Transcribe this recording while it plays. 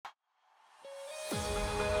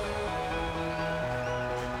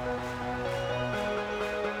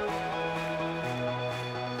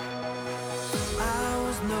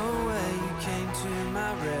to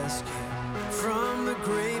my rescue. From the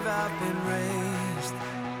grave I've been raised.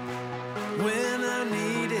 When I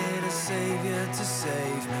needed a savior to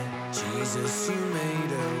save me, Jesus, you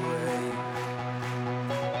made a way.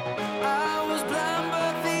 I was blind,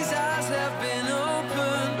 but these eyes have been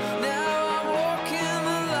opened. Now I walk in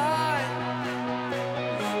the light.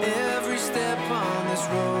 Every step on this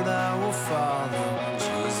road I will follow.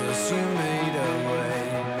 Jesus, you made a way.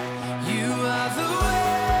 You are the way.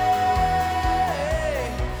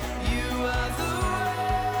 You are the way.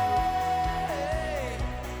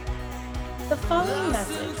 The following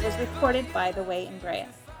message was recorded by The Way in Brea.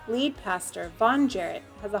 Lead pastor Von Jarrett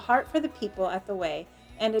has a heart for the people at The Way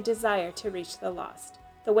and a desire to reach the lost.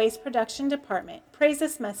 The Way's production department prays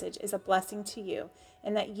this message is a blessing to you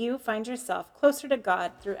and that you find yourself closer to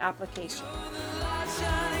God through application.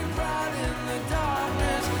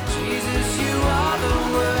 Jesus, you are the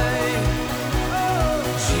way. Oh,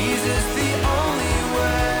 Jesus, the only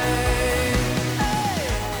way.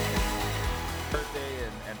 Birthday,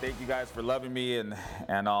 and thank you guys for loving me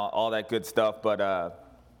and all that good stuff. But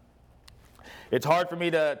it's hard for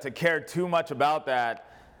me to care too much about that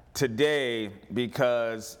today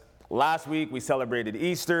because last week we celebrated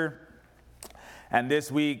Easter, and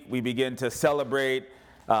this week we begin to celebrate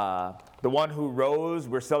the one who rose.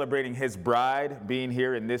 We're celebrating his bride being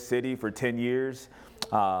here in this city for 10 years.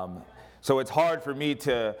 So it's hard for me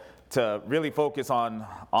to really focus on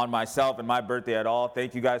myself and my birthday at all.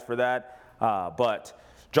 Thank you guys for that. But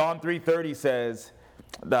John 3:30 says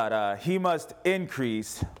that he must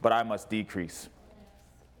increase, but I must decrease.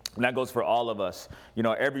 And that goes for all of us. You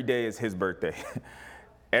know, every day is his birthday.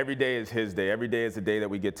 Every day is his day. Every day is the day that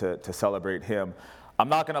we get to celebrate him. I'm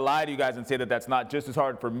not going to lie to you guys and say that that's not just as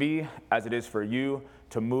hard for me as it is for you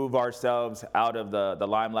to move ourselves out of the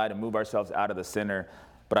limelight and move ourselves out of the center.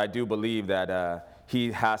 But I do believe that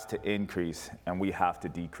he has to increase and we have to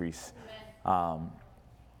decrease. I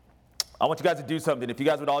want you guys to do something. If you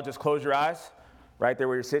guys would all just close your eyes right there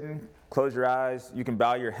where you're sitting, close your eyes. You can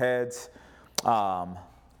bow your heads. I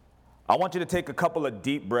want you to take a couple of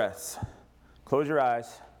deep breaths. Close your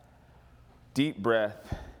eyes. Deep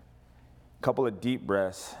breath. Couple of deep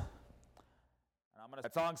breaths.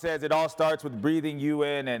 That song says it all starts with breathing you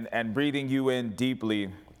in and breathing you in deeply.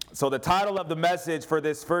 So the title of the message for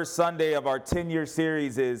this first Sunday of our Tenure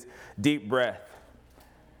series is Deep Breath.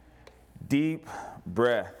 Deep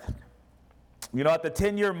breath. You know, at the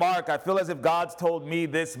 10-year mark, I feel as if God's told me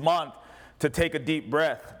this month to take a deep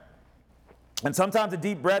breath. And sometimes a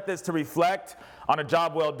deep breath is to reflect on a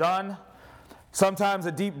job well done. Sometimes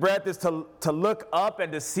a deep breath is to look up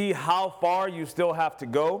and to see how far you still have to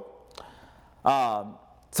go.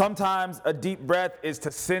 Sometimes a deep breath is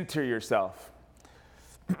to center yourself.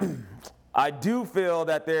 I do feel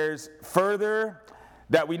that there's further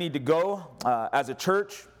that we need to go as a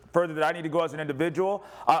church, further that I need to go as an individual.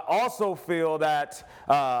 I also feel that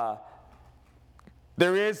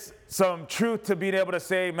there is some truth to being able to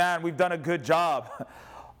say, man, we've done a good job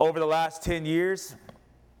over the last 10 years.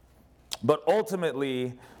 But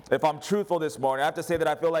ultimately, if I'm truthful this morning, I have to say that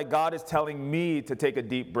I feel like God is telling me to take a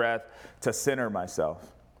deep breath to center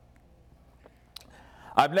myself.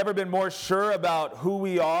 I've never been more sure about who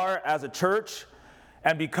we are as a church.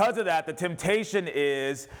 And because of that, the temptation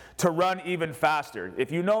is to run even faster.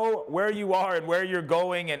 If you know where you are and where you're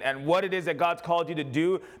going and what it is that God's called you to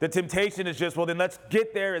do, the temptation is just, well, then let's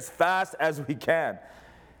get there as fast as we can.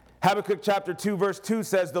 Habakkuk chapter 2, verse 2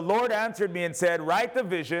 says, "The Lord answered me and said, write the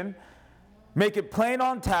vision, make it plain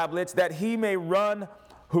on tablets, that he may run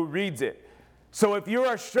who reads it." So if you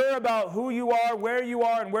are sure about who you are, and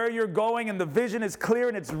where you're going, and the vision is clear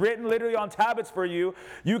and it's written literally on tablets for you,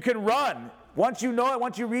 you can run. Once you know it,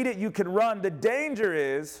 once you read it, you can run. The danger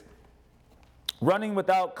is running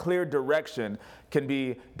without clear direction can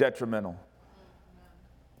be detrimental.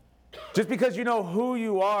 Just because you know who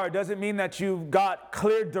you are doesn't mean that you've got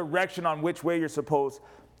clear direction on which way you're supposed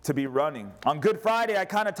to be running. On Good Friday, I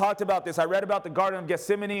kind of talked about this. I read about the Garden of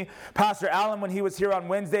Gethsemane. Pastor Allen, when he was here on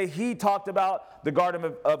Wednesday, he talked about the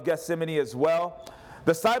Garden of Gethsemane as well.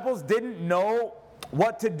 The disciples didn't know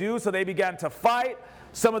what to do, so they began to fight.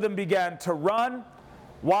 Some of them began to run.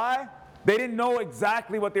 Why? They didn't know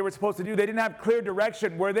exactly what they were supposed to do. They didn't have clear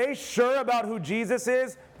direction. Were they sure about who Jesus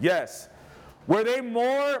is? Yes. Were they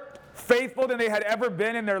more faithful than they had ever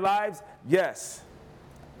been in their lives? Yes.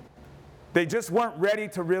 They just weren't ready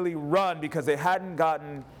to really run because they hadn't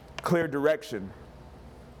gotten clear direction.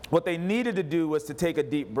 What they needed to do was to take a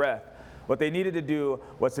deep breath. What they needed to do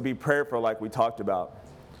was to be prayerful, like we talked about.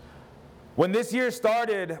 When this year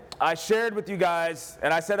started, I shared with you guys,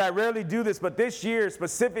 and I said I rarely do this, but this year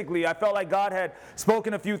specifically, I felt like God had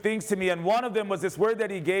spoken a few things to me, and one of them was this word that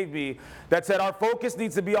he gave me that said our focus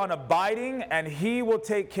needs to be on abiding, and he will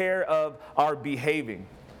take care of our behaving,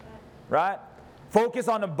 right? Focus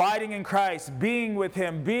on abiding in Christ, being with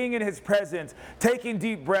him, being in his presence, taking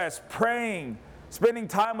deep breaths, praying, spending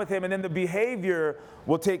time with him, and then the behavior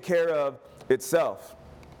will take care of itself.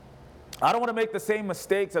 I don't want to make the same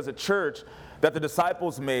mistakes as a church that the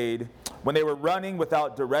disciples made when they were running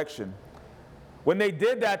without direction. When they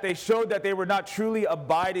did that, they showed that they were not truly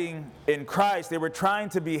abiding in Christ. They were trying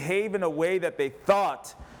to behave in a way that they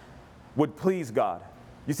thought would please God.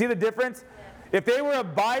 You see the difference? If they were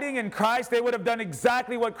abiding in Christ, they would have done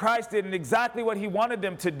exactly what Christ did and exactly what he wanted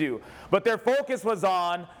them to do. But their focus was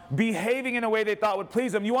on behaving in a way they thought would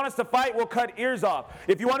please him. You want us to fight? We'll cut ears off.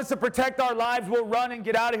 If you want us to protect our lives, we'll run and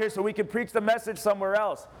get out of here so we can preach the message somewhere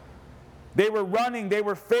else. They were running. They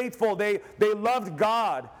were faithful. They loved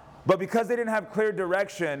God. But because they didn't have clear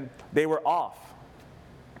direction, they were off.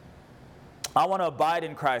 I want to abide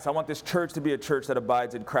in Christ. I want this church to be a church that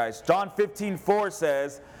abides in Christ. John 15:4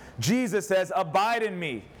 says, Jesus says, abide in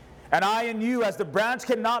me, and I in you, as the branch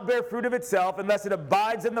cannot bear fruit of itself unless it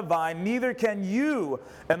abides in the vine, neither can you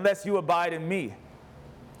unless you abide in me.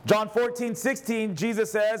 John 14:16,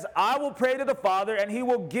 Jesus says, I will pray to the Father, and he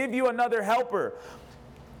will give you another helper,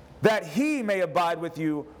 that he may abide with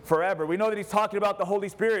you forever. We know that he's talking about the Holy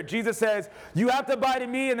Spirit. Jesus says, you have to abide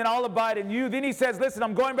in me, and then I'll abide in you. Then he says, listen,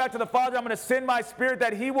 I'm going back to the Father. I'm going to send my Spirit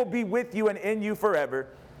that he will be with you and in you forever.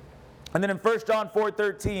 And then in 1 John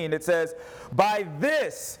 4:13, it says, by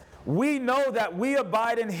this we know that we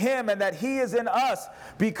abide in him and that he is in us,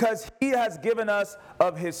 because he has given us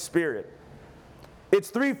of his Spirit. It's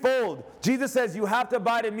threefold. Jesus says, you have to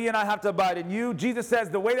abide in me and I have to abide in you. Jesus says,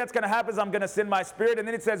 the way that's going to happen is I'm going to send my Spirit. And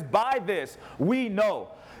then it says, by this we know.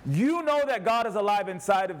 You know that God is alive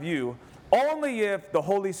inside of you only if the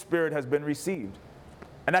Holy Spirit has been received.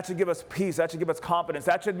 And that should give us peace. That should give us confidence.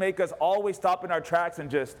 That should make us always stop in our tracks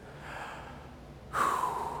and just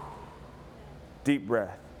deep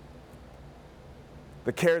breath.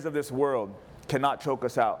 The cares of this world cannot choke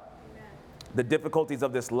us out. The difficulties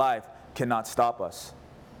of this life cannot stop us.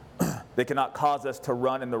 They cannot cause us to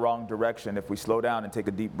run in the wrong direction if we slow down and take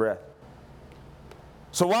a deep breath.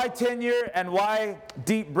 So why tenure and why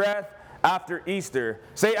deep breath after Easter?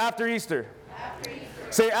 Say after Easter. After Easter.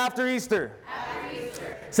 Say after Easter. After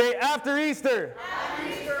Easter. Say after Easter. After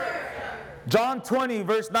Easter. John 20,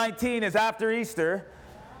 verse 19 is after Easter.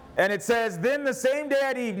 And it says, then the same day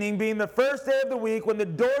at evening, being the first day of the week, when the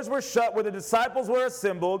doors were shut where the disciples were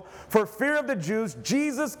assembled, for fear of the Jews,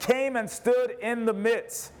 Jesus came and stood in the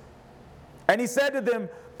midst. And he said to them,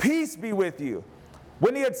 peace be with you.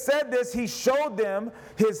 When he had said this, he showed them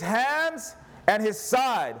his hands and his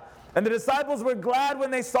side. And the disciples were glad when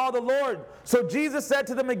they saw the Lord. So Jesus said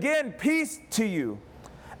to them again, peace to you.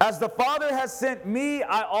 As the Father has sent me,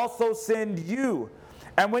 I also send you.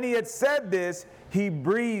 And when he had said this, he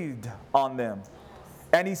breathed on them.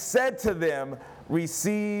 And he said to them,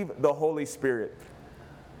 receive the Holy Spirit.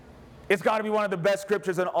 It's got to be one of the best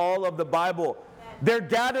scriptures in all of the Bible. They're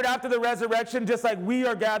gathered after the resurrection just like we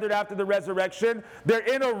are gathered after the resurrection. They're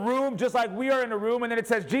in a room just like we are in a room. And then it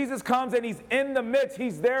says Jesus comes and he's in the midst.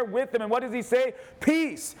 He's there with them. And what does he say?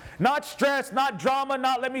 Peace. Not stress, not drama,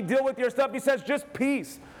 not let me deal with your stuff. He says just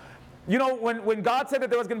peace. You know, when God said that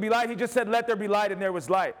there was going to be light, he just said, let there be light, and there was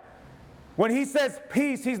light. When he says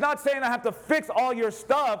peace, he's not saying I have to fix all your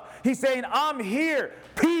stuff. He's saying I'm here.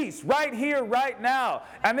 Peace right here, right now.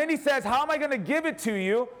 And then he says, how am I going to give it to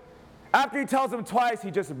you? After he tells them twice, he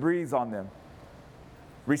just breathes on them.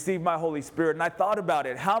 Receive my Holy Spirit. And I thought about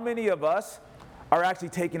it. How many of us are actually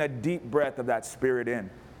taking a deep breath of that Spirit in?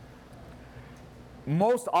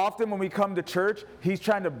 Most often when we come to church, he's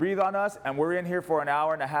trying to breathe on us, and we're in here for an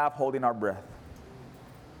hour and a half holding our breath.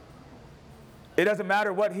 It doesn't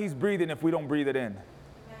matter what he's breathing if we don't breathe it in.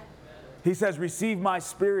 He says, receive my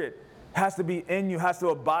Spirit. Has to be in you, has to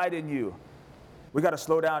abide in you. We got to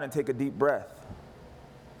slow down and take a deep breath.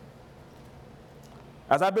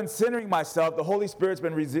 As I've been centering myself, the Holy Spirit's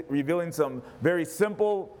been revealing some very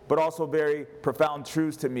simple but also very profound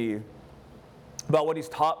truths to me about what he's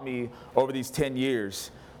taught me over these 10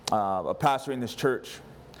 years of pastoring this church.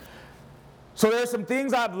 So there are some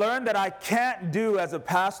things I've learned that I can't do as a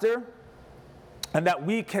pastor and that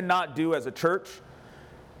we cannot do as a church.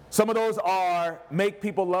 Some of those are make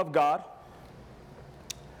people love God,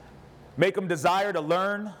 make them desire to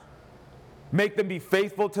learn, make them be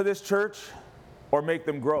faithful to this church, or make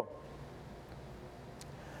them grow.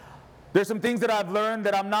 There's some things that I've learned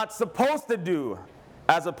that I'm not supposed to do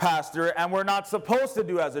as a pastor and we're not supposed to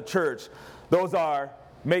do as a church. Those are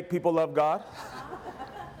make people love God,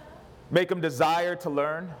 make them desire to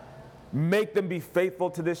learn, make them be faithful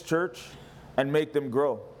to this church, and make them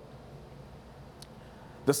grow.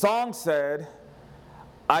 The song said,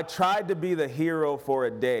 I tried to be the hero for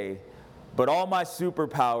a day, but all my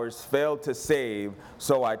superpowers failed to save,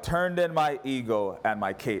 so I turned in my ego and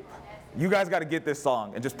my cape. You guys got to get this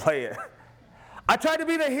song and just play it. I tried to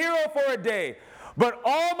be the hero for a day, but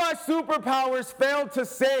all my superpowers failed to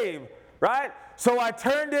save, right? So I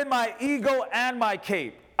turned in my ego and my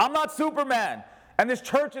cape. I'm not Superman, and this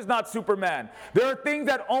church is not Superman. There are things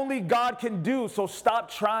that only God can do, so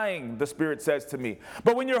stop trying, the Spirit says to me.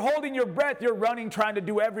 But when you're holding your breath, you're running, trying to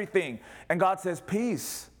do everything. And God says,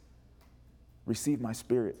 peace, receive my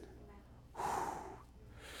Spirit.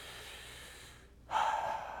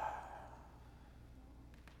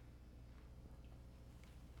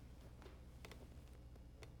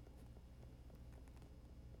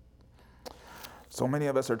 So many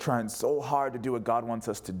of us are trying so hard to do what God wants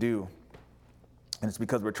us to do. And it's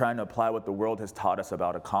because we're trying to apply what the world has taught us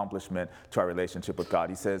about accomplishment to our relationship with God.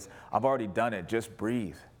 He says, I've already done it. Just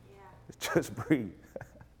breathe. Yeah. Just breathe.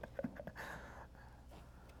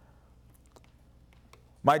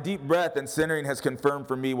 My deep breath and centering has confirmed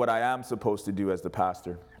for me what I am supposed to do as the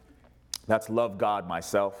pastor. That's love God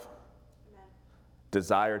myself, amen.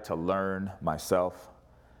 Desire to learn myself,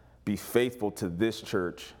 be faithful to this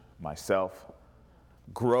church myself,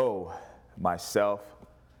 grow myself,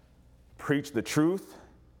 preach the truth,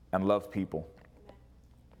 and love people.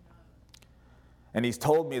 And he's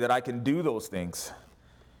told me that I can do those things.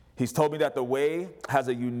 He's told me that the way has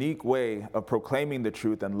a unique way of proclaiming the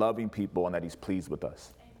truth and loving people, and that he's pleased with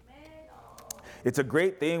us. Amen. It's a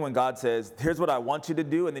great thing when God says, here's what I want you to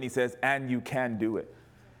do, and then he says, and you can do it.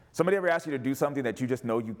 Somebody ever ask you to do something that you just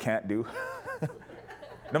know you can't do?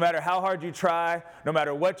 No matter how hard you try, no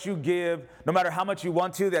matter what you give, no matter how much you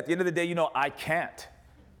want to, at the end of the day, you know, I can't.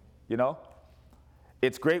 You know?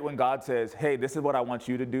 It's great when God says, hey, this is what I want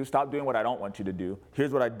you to do. Stop doing what I don't want you to do.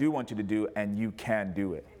 Here's what I do want you to do, and you can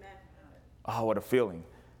do it. Amen. Oh, what a feeling.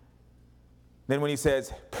 Then when he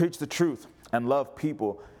says, preach the truth and love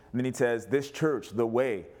people, and then he says, this church, the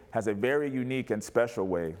way, has a very unique and special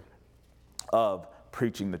way of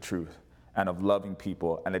preaching the truth and of loving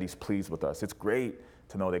people, and that he's pleased with us. It's great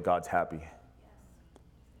to know that God's happy.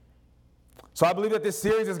 So I believe that this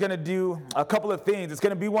series is going to do a couple of things. It's going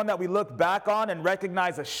to be one that we look back on and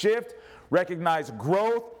recognize a shift, recognize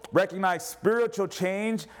growth, recognize spiritual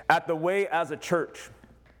change at the way as a church.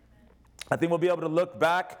 I think we'll be able to look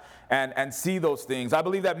back and see those things. I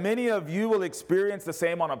believe that many of you will experience the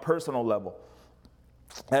same on a personal level,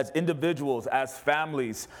 as individuals, as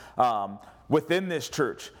families, within this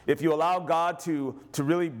church. If you allow God to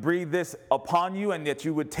really breathe this upon you and that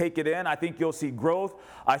you would take it in, I think you'll see growth.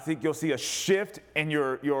 I think you'll see a shift in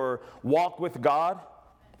your walk with God.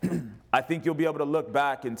 I think you'll be able to look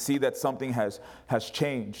back and see that something has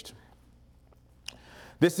changed.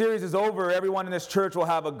 This series is over. Everyone in this church will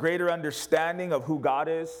have a greater understanding of who God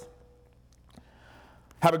is,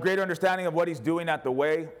 have a greater understanding of what he's doing at the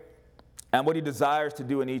way and what he desires to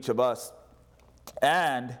do in each of us.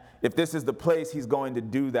 And if this is the place, he's going to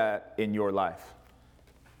do that in your life.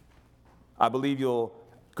 I believe you'll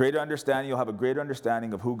have a greater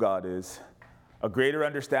understanding of who God is, a greater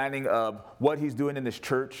understanding of what he's doing in this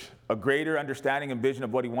church, a greater understanding and vision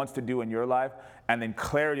of what he wants to do in your life, and then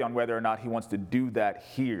clarity on whether or not he wants to do that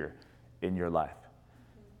here in your life.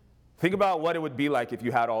 Think about what it would be like if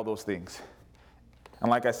you had all those things. And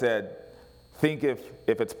like I said, think if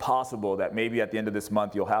it's possible that maybe at the end of this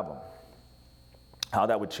month you'll have them. How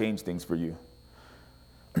that would change things for you.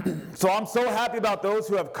 So I'm so happy about those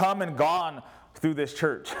who have come and gone through this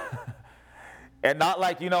church. And not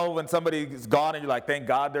like, when somebody's gone and you're like, thank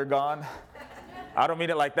God they're gone. I don't mean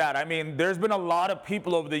it like that. I mean, there's been a lot of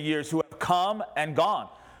people over the years who have come and gone.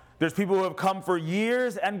 There's people who have come for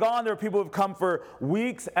years and gone. There are people who have come for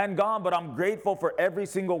weeks and gone. But I'm grateful for every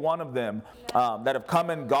single one of them that have come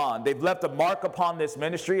and gone. They've left a mark upon this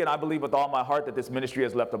ministry, and I believe with all my heart that this ministry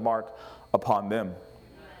has left a mark upon them.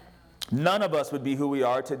 None of us would be who we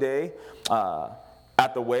are today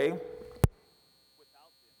at the way.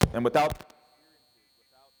 And without those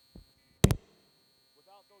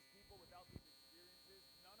people, without these experiences,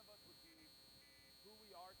 none of us would be who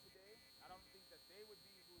we are today. I don't think that they would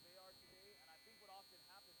be who they are today. And I think what often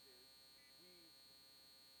happens is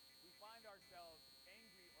we find ourselves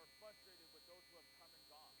angry or frustrated with those who have come and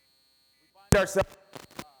gone. We find ourselves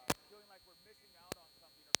feeling like we're missing out on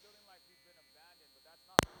something or feeling like we've been abandoned, but that's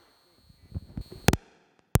not really the case.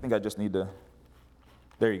 I think I just need to,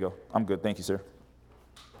 there you go. I'm good. Thank you, sir.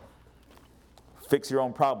 fix your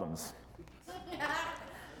own problems.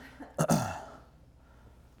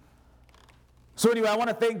 So anyway, I want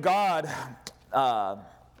to thank God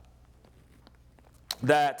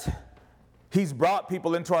that He's brought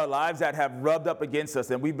people into our lives that have rubbed up against us,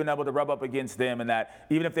 and we've been able to rub up against them, and that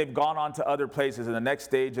even if they've gone on to other places in the next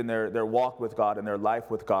stage in their walk with God and their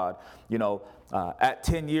life with God, at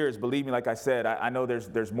 10 years, believe me, like I said, I know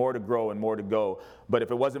there's more to grow and more to go, but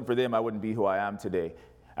if it wasn't for them, I wouldn't be who I am today.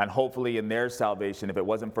 And hopefully in their salvation, if it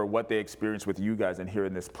wasn't for what they experienced with you guys and here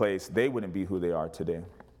in this place, they wouldn't be who they are today.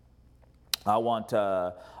 I want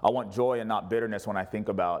joy and not bitterness when I think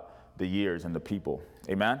about the years and the people.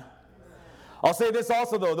 Amen? I'll say this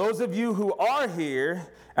also, though. Those of you who are here,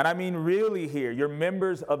 and I mean really here, you're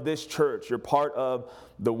members of this church. You're part of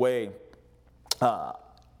the way,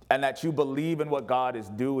 and that you believe in what God is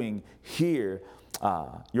doing here.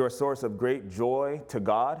 You're a source of great joy to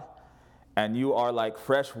God, and you are like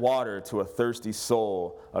fresh water to a thirsty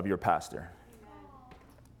soul of your pastor.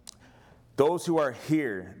 Those who are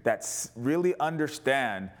here that really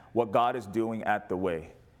understand what God is doing at the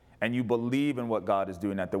way, and you believe in what God is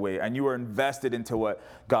doing at the way, and you are invested into what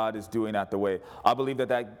God is doing at the way, I believe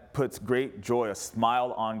that puts great joy, a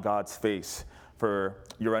smile on God's face for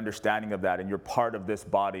your understanding of that, and you're part of this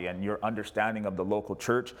body, and your understanding of the local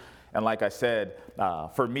church. And like I said,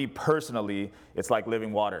 for me personally, it's like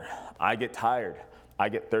living water. I get tired, I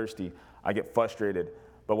get thirsty, I get frustrated,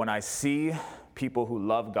 but when I see people who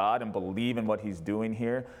love God and believe in what He's doing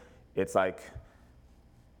here, it's like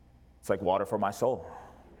water for my soul.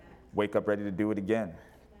 Wake up ready to do it again.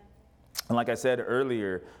 And like I said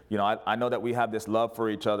earlier, I know that we have this love for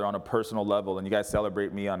each other on a personal level, and you guys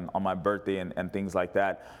celebrate me on my birthday and things like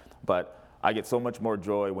that. But I get so much more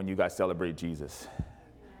joy when you guys celebrate Jesus,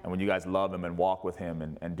 and when you guys love Him and walk with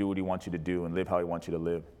Him and do what He wants you to do and live how He wants you to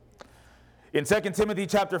live. In 2 Timothy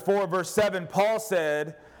chapter 4, verse 7, Paul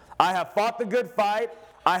said, I have fought the good fight,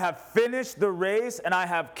 I have finished the race, and I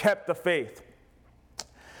have kept the faith.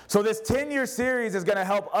 So this 10-year series is going to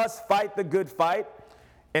help us fight the good fight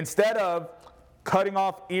instead of cutting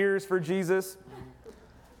off ears for Jesus,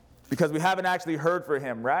 because we haven't actually heard for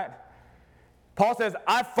Him, right? Paul says,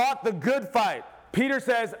 I fought the good fight. Peter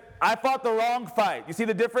says, I fought the wrong fight. You see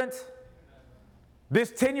the difference?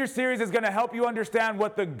 This 10-year series is going to help you understand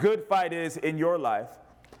what the good fight is in your life.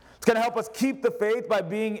 It's going to help us keep the faith by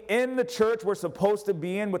being in the church we're supposed to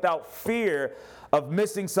be in without fear of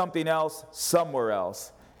missing something else somewhere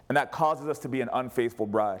else. And that causes us to be an unfaithful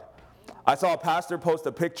bride. I saw a pastor post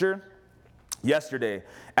a picture yesterday,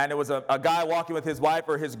 and it was a guy walking with his wife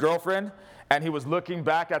or his girlfriend, and he was looking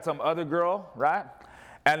back at some other girl, right?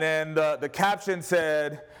 And then the caption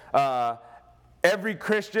said, every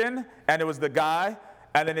Christian, and it was the guy,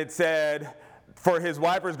 and then it said, for his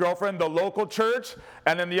wife or his girlfriend, the local church,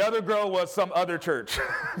 and then the other girl was some other church.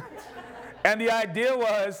 And the idea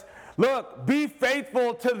was, look, be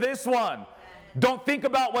faithful to this one. Don't think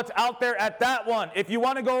about what's out there at that one. If you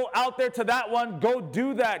want to go out there to that one, go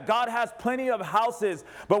do that. God has plenty of houses.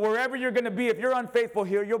 But wherever you're going to be, if you're unfaithful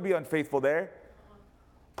here, you'll be unfaithful there.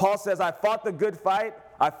 Paul says, I fought the good fight,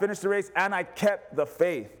 I finished the race, and I kept the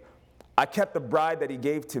faith. I kept the bride that He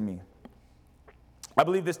gave to me. I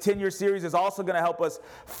believe this 10-year series is also going to help us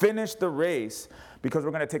finish the race, because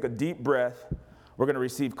we're going to take a deep breath. We're going to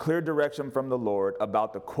receive clear direction from the Lord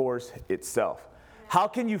about the course itself. How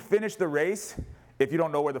can you finish the race if you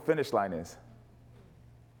don't know where the finish line is?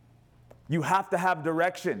 You have to have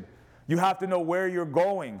direction. You have to know where you're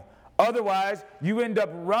going. Otherwise, you end up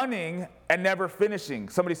running and never finishing.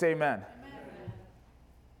 Somebody say amen. Amen.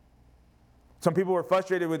 Some people were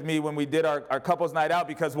frustrated with me when we did our couples night out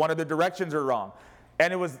because one of the directions are wrong.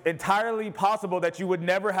 And it was entirely possible that you would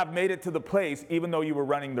never have made it to the place even though you were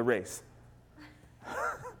running the race.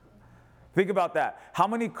 Think about that. How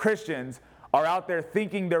many Christians are out there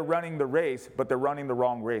thinking they're running the race, but they're running the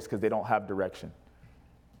wrong race because they don't have direction?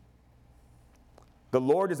 The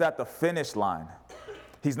Lord is at the finish line.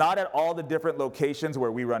 He's not at all the different locations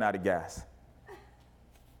where we run out of gas.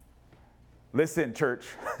 Listen, church.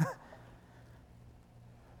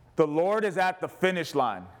 The Lord is at the finish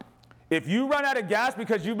line. If you run out of gas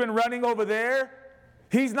because you've been running over there,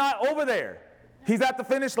 He's not over there. He's at the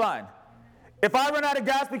finish line. If I run out of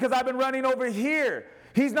gas because I've been running over here,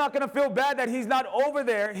 He's not going to feel bad that He's not over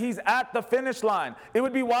there. He's at the finish line. It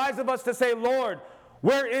would be wise of us to say, Lord,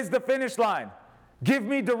 where is the finish line? Give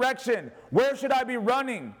me direction. Where should I be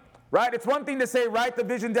running? Right? It's one thing to say, write the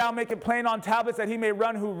vision down, make it plain on tablets that he may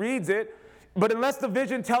run who reads it. But unless the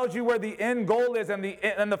vision tells you where the end goal is and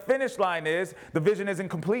the finish line is, the vision isn't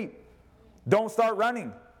complete. Don't start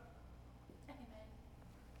running.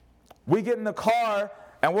 We get in the car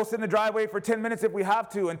And we'll sit in the driveway for 10 minutes if we have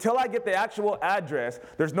to. Until I get the actual address,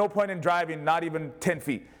 there's no point in driving not even 10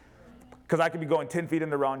 feet. Because I could be going 10 feet in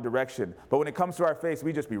the wrong direction. But when it comes to our faith,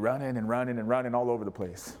 we just be running and running and running all over the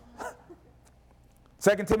place.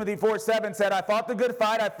 2 Timothy 4:7 said, I fought the good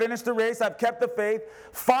fight, I finished the race, I've kept the faith.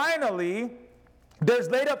 Finally, there's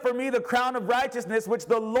laid up for me the crown of righteousness, which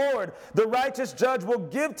the Lord, the righteous judge, will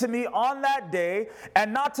give to me on that day,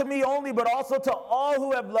 and not to me only, but also to all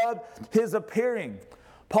who have loved his appearing.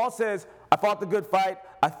 Paul says, I fought the good fight,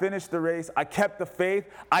 I finished the race, I kept the faith,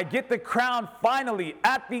 I get the crown finally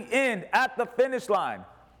at the end, at the finish line.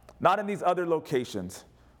 Not in these other locations.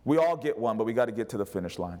 We all get one, but we got to get to the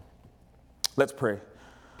finish line. Let's pray.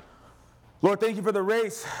 Lord, thank you for the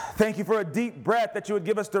race. Thank you for a deep breath that you would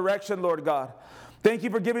give us direction, Lord God. Thank you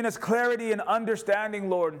for giving us clarity and understanding,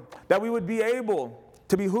 Lord, that we would be able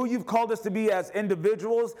to be who you've called us to be as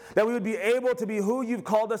individuals, that we would be able to be who you've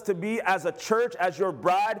called us to be as a church, as your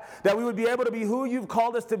bride, that we would be able to be who you've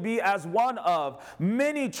called us to be as one of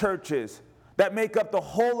many churches that make up the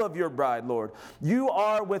whole of your bride, Lord. You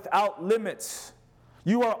are without limits.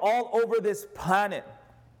 You are all over this planet.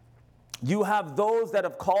 You have those that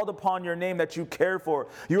have called upon your name that you care for.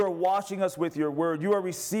 You are washing us with your word. You are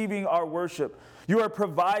receiving our worship. You are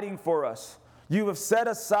providing for us. You have set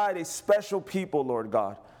aside a special people, Lord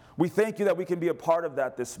God. We thank you that we can be a part of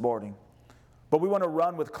that this morning. But we want to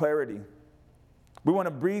run with clarity. We want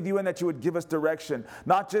to breathe you in that you would give us direction,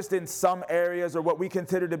 not just in some areas or what we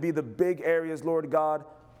consider to be the big areas, Lord God,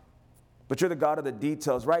 but you're the God of the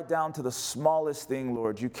details, right down to the smallest thing,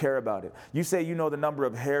 Lord. You care about it. You say you know the number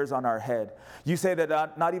of hairs on our head. You say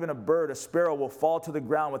that not even a bird, a sparrow, will fall to the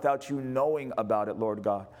ground without you knowing about it, Lord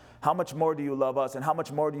God. How much more do you love us, and how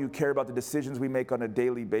much more do you care about the decisions we make on a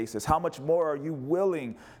daily basis? How much more are you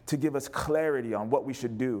willing to give us clarity on what we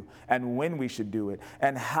should do, and when we should do it,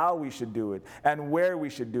 and how we should do it, and where we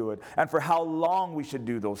should do it, and for how long we should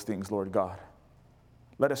do those things, Lord God?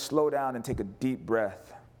 Let us slow down and take a deep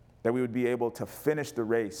breath, that we would be able to finish the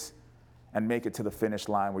race and make it to the finish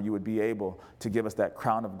line, where you would be able to give us that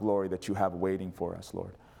crown of glory that you have waiting for us,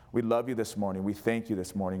 Lord. We love you this morning. We thank you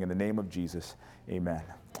this morning. In the name of Jesus, amen.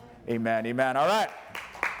 Amen, amen. All right.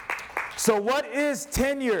 So what is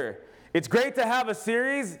tenure? It's great to have a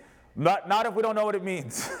series, not if we don't know what it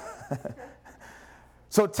means.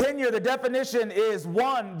 So tenure, the definition is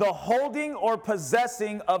 1, the holding or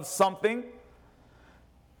possessing of something.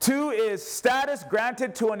 2 is status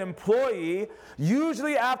granted to an employee,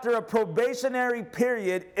 usually after a probationary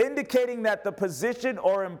period, indicating that the position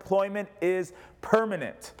or employment is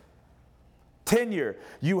permanent. Tenure,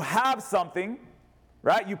 you have something,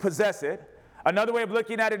 right? You possess it. Another way of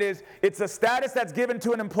looking at it is it's a status that's given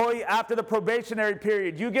to an employee after the probationary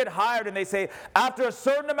period. You get hired and they say, after a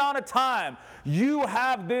certain amount of time, you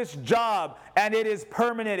have this job and it is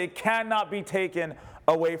permanent. It cannot be taken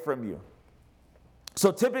away from you.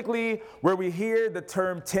 So typically where we hear the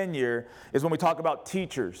term tenure is when we talk about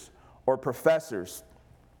teachers or professors,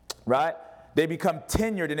 right? They become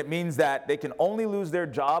tenured, and it means that they can only lose their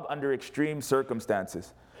job under extreme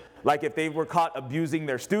circumstances. Like if they were caught abusing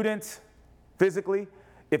their students physically,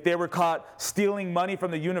 if they were caught stealing money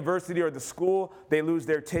from the university or the school, they lose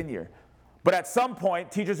their tenure. But at some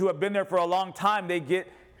point, teachers who have been there for a long time, they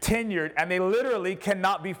get tenured and they literally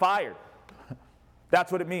cannot be fired.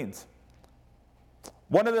 That's what it means.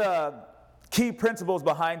 One of the key principles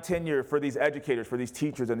behind tenure for these educators, for these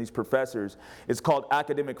teachers and these professors, is called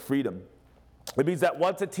academic freedom. It means that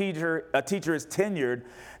once a teacher is tenured,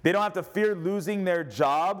 they don't have to fear losing their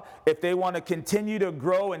job if they want to continue to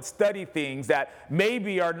grow and study things that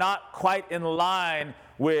maybe are not quite in line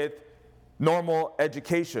with normal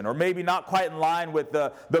education, or maybe not quite in line with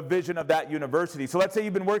the vision of that university. So let's say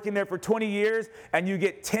you've been working there for 20 years and you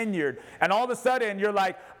get tenured, and all of a sudden you're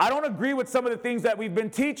like, I don't agree with some of the things that we've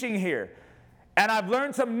been teaching here. And I've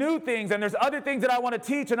learned some new things, and there's other things that I want to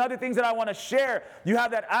teach and other things that I want to share. You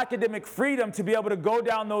have that academic freedom to be able to go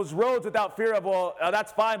down those roads without fear of, well,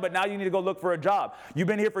 that's fine, but now you need to go look for a job. You've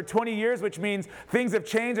been here for 20 years, which means things have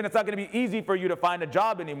changed, and it's not going to be easy for you to find a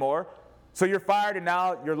job anymore. So you're fired, and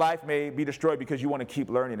now your life may be destroyed because you want to keep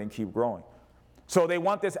learning and keep growing. So they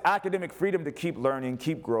want this academic freedom to keep learning,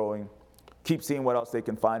 keep growing, keep seeing what else they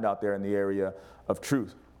can find out there in the area of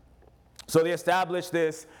truth. So they establish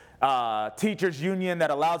this teachers union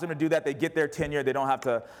that allows them to do that. They get their tenure. They don't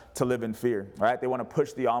have to live in fear, right? They want to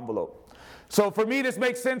push the envelope. So for me, this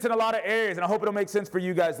makes sense in a lot of areas, and I hope it'll make sense for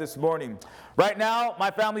you guys this morning. Right now,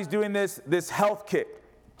 my family's doing this health kick,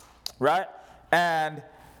 right? And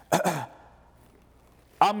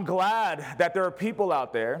I'm glad that there are people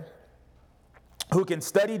out there who can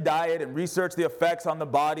study diet and research the effects on the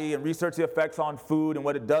body and research the effects on food and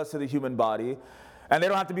what it does to the human body. And they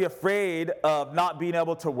don't have to be afraid of not being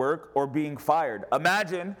able to work or being fired.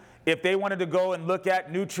 Imagine if they wanted to go and look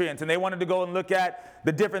at nutrients and they wanted to go and look at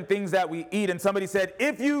the different things that we eat, and somebody said,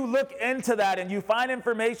 if you look into that and you find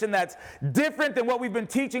information that's different than what we've been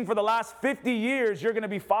teaching for the last 50 years, you're going to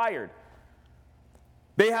be fired.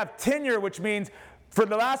 They have tenure, which means for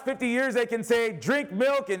the last 50 years, they can say, drink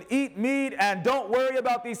milk and eat meat and don't worry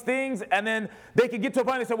about these things. And then they can get to a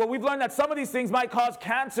point where they say, well, we've learned that some of these things might cause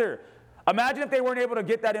cancer. Imagine if they weren't able to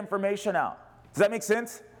get that information out. Does that make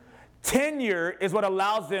sense? Tenure is what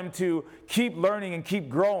allows them to keep learning and keep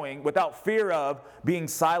growing without fear of being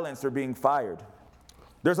silenced or being fired.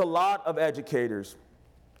 There's a lot of educators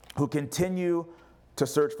who continue to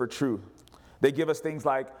search for truth. They give us things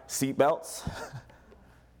like seatbelts,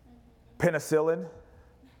 penicillin,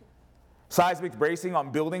 seismic bracing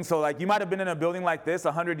on buildings. So like you might have been in a building like this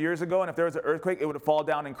 100 years ago, and if there was an earthquake, it would fall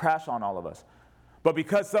down and crash on all of us. But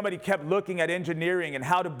because somebody kept looking at engineering and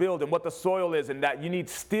how to build and what the soil is and that you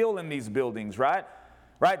need steel in these buildings, right?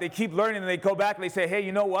 They keep learning and they go back and they say, hey,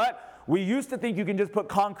 you know what? We used to think you can just put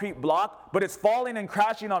concrete block, but it's falling and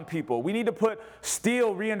crashing on people. We need to put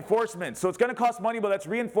steel reinforcements. So it's going to cost money, but let's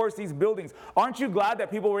reinforce these buildings. Aren't you glad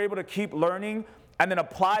that people were able to keep learning and then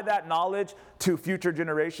apply that knowledge to future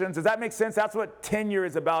generations? Does that make sense? That's what tenure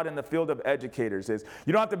is about in the field of educators. Is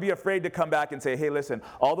you don't have to be afraid to come back and say, hey, listen,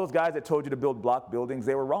 all those guys that told you to build block buildings,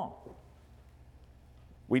 they were wrong.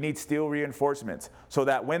 We need steel reinforcements so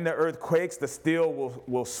that when the earth quakes, the steel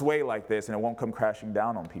will sway like this and it won't come crashing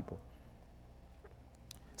down on people.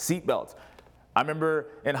 Seatbelts. I remember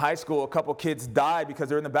in high school, a couple kids died because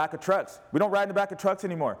they're in the back of trucks. We don't ride in the back of trucks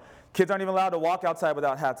anymore. Kids aren't even allowed to walk outside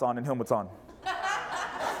without hats on and helmets on.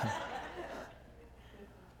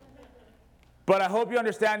 But I hope you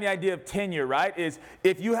understand the idea of tenure, right? Is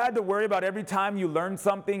if you had to worry about every time you learned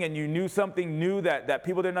something and you knew something new that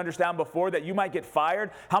people didn't understand before, that you might get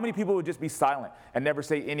fired, how many people would just be silent and never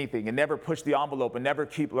say anything and never push the envelope and never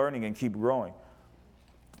keep learning and keep growing,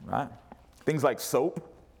 right? Things like soap,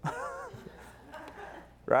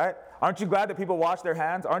 right? Aren't you glad that people wash their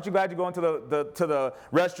hands? Aren't you glad you go into the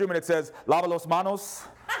restroom and it says, lava los manos,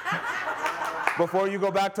 before you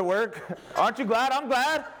go back to work? Aren't you glad? I'm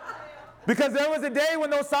glad. Because there was a day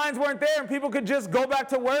when those signs weren't there and people could just go back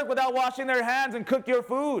to work without washing their hands and cook your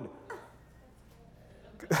food.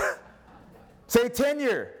 Say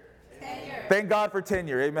tenure. Tenure. Thank God for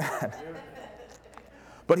tenure. Amen.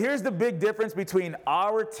 But here's the big difference between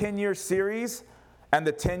our tenure series and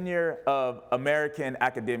the tenure of American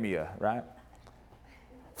academia, right?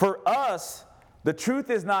 For us, the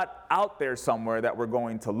truth is not out there somewhere that we're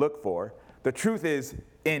going to look for. The truth is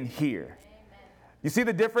in here. You see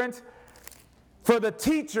the difference? For the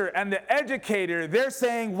teacher and the educator, they're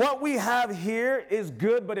saying what we have here is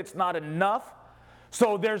good, but it's not enough.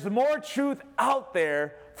 So there's more truth out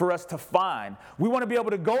there for us to find. We want to be able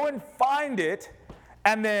to go and find it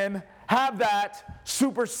and then have that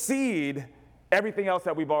supersede everything else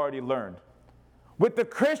that we've already learned. With the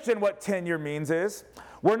Christian, what tenure means is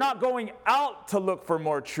we're not going out to look for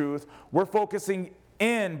more truth. We're focusing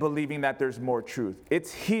in believing that there's more truth.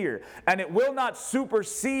 It's here. And it will not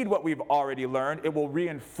supersede what we've already learned. It will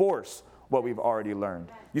reinforce what we've already learned.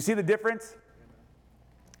 You see the difference?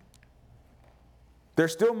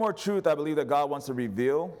 There's still more truth, I believe, that God wants to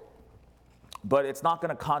reveal, but it's not going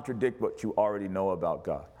to contradict what you already know about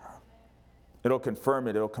God. It'll confirm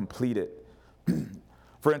it. It'll complete it.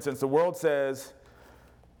 For instance, the world says,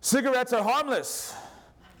 cigarettes are harmless.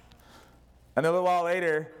 And then a little while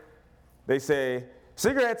later, they say,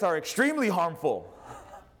 cigarettes are extremely harmful.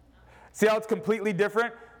 See how it's completely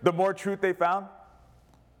different the more truth they found?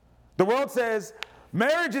 The world says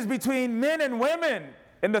marriage is between men and women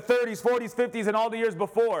in the 30s, 40s, 50s, and all the years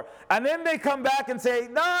before. And then they come back and say,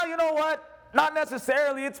 no, you know what? Not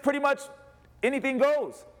necessarily. It's pretty much anything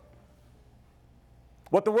goes.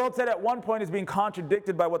 What the world said at one point is being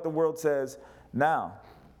contradicted by what the world says now.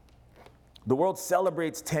 The world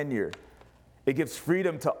celebrates tenure. It gives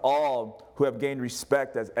freedom to all who have gained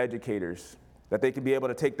respect as educators, that they can be able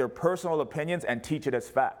to take their personal opinions and teach it as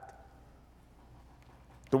fact.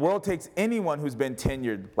 The world takes anyone who's been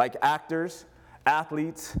tenured, like actors,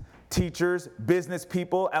 athletes, teachers, business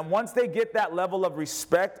people, and once they get that level of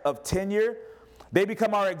respect of tenure, they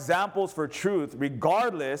become our examples for truth,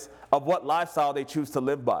 regardless of what lifestyle they choose to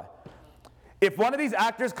live by. If one of these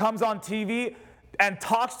actors comes on TV and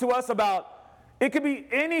talks to us about, it could be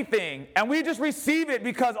anything, and we just receive it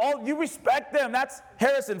because, oh, you respect them. That's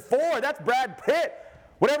Harrison Ford. That's Brad Pitt.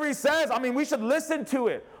 Whatever he says, I mean, we should listen to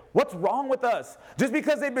it. What's wrong with us? Just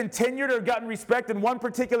because they've been tenured or gotten respect in one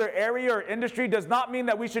particular area or industry does not mean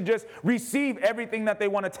that we should just receive everything that they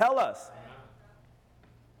want to tell us.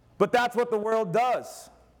 But that's what the world does.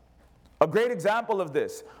 A great example of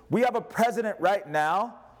this, we have a president right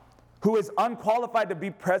now who is unqualified to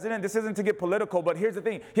be president. This isn't to get political, but here's the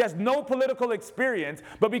thing. He has no political experience,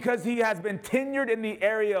 but because he has been tenured in the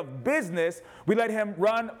area of business, we let him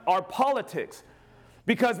run our politics.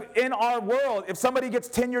 Because in our world, if somebody gets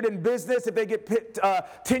tenured in business, if they get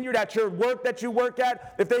tenured at your work that you work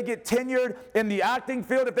at, if they get tenured in the acting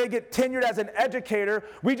field, if they get tenured as an educator,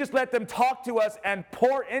 we just let them talk to us and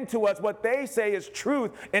pour into us what they say is truth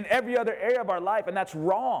in every other area of our life, and that's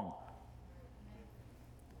wrong.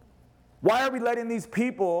 Why are we letting these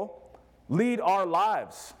people lead our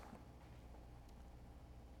lives?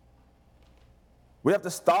 We have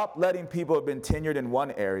to stop letting people who have been tenured in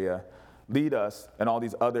one area lead us in all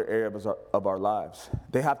these other areas of our lives.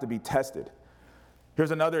 They have to be tested.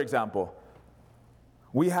 Here's another example.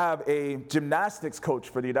 We have a gymnastics coach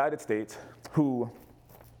for the United States who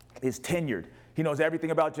is tenured. He knows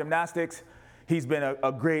everything about gymnastics. He's been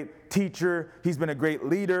a great teacher. He's been a great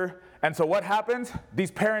leader. And so what happens?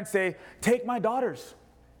 These parents say, take my daughters.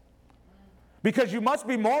 Because you must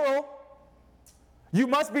be moral. You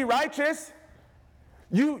must be righteous.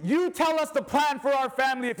 You tell us the plan for our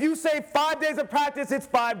family. If you say 5 days of practice, it's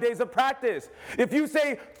 5 days of practice. If you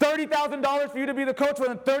say $30,000 for you to be the coach, well,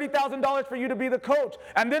 then $30,000 for you to be the coach.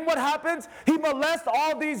 And then what happens? He molests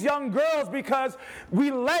all these young girls because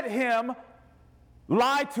we let him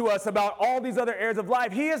lie to us about all these other areas of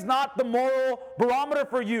life. He is not the moral barometer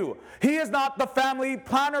for you. He is not the family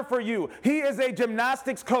planner for you. He is a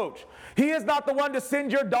gymnastics coach. He is not the one to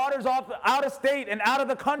send your daughters off out of state and out of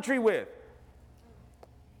the country with.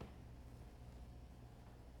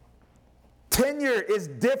 Tenure is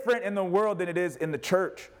different in the world than it is in the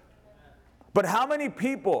church. But how many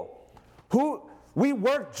people who we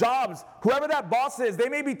work jobs, whoever that boss is, they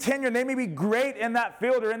may be tenured, they may be great in that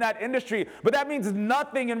field or in that industry, but that means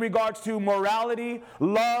nothing in regards to morality,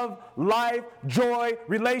 love, life, joy,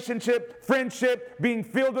 relationship, friendship, being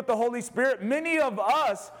filled with the Holy Spirit. Many of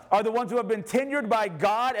us are the ones who have been tenured by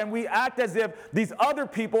God, and we act as if these other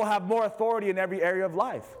people have more authority in every area of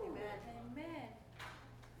life.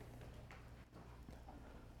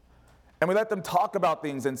 And we let them talk about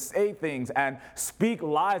things and say things and speak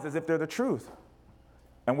lies as if they're the truth.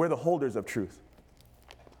 And we're the holders of truth.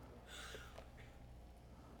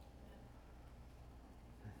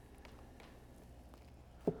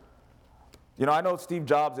 You know, I know Steve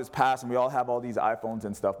Jobs is passed and we all have all these iPhones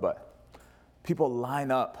and stuff, but people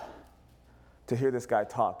line up to hear this guy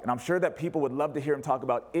talk. And I'm sure that people would love to hear him talk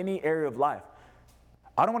about any area of life.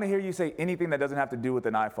 I don't want to hear you say anything that doesn't have to do with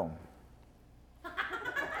an iPhone.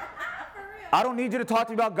 I don't need you to talk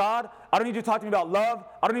to me about God. I don't need you to talk to me about love.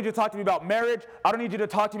 I don't need you to talk to me about marriage. I don't need you to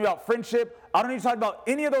talk to me about friendship. I don't need you to talk about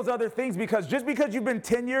any of those other things, because just because you've been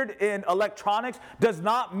tenured in electronics does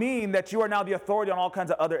not mean that you are now the authority on all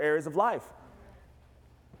kinds of other areas of life.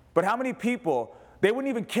 But how many people, they wouldn't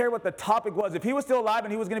even care what the topic was. If he was still alive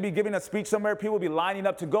and he was going to be giving a speech somewhere, people would be lining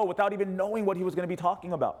up to go without even knowing what he was going to be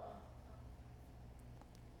talking about.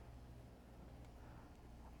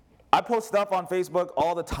 I post stuff on Facebook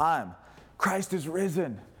all the time. Christ is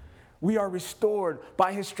risen. We are restored.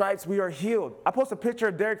 By his stripes we are healed. I post a picture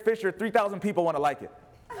of Derek Fisher, 3,000 people want to like it.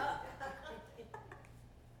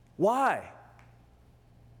 Why?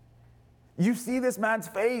 You see this man's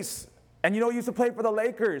face, and you know he used to play for the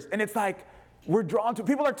Lakers, and it's like, we're drawn to,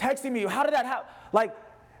 people are texting me, how did that happen? Like,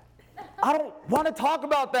 I don't want to talk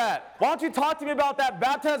about that. Why don't you talk to me about that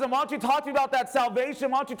baptism? Why don't you talk to me about that salvation?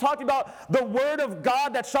 Why don't you talk to me about the word of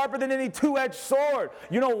God that's sharper than any two-edged sword?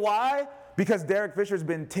 You know why? Because Derek Fisher's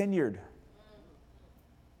been tenured.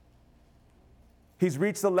 He's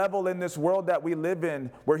reached the level in this world that we live in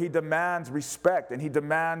where he demands respect and he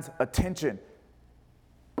demands attention.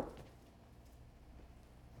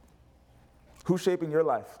 Who's shaping your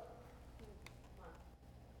life?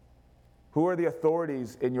 Who are the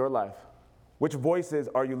authorities in your life? Which voices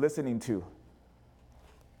are you listening to?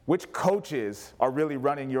 Which coaches are really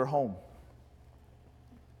running your home?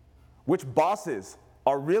 Which bosses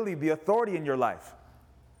are really the authority in your life?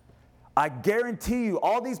 I guarantee you,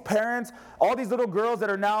 all these parents, all these little girls that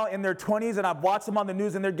are now in their 20s, and I've watched them on the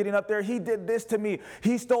news and they're getting up there, he did this to me,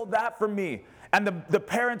 he stole that from me. And the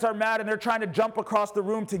parents are mad and they're trying to jump across the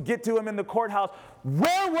room to get to him in the courthouse.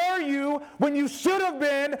 Where were you when you should have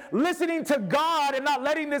been listening to God and not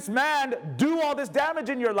letting this man do all this damage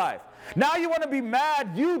in your life? Now you want to be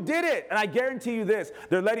mad, you did it. And I guarantee you this,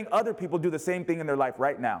 they're letting other people do the same thing in their life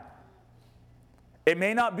right now. It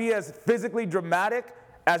may not be as physically dramatic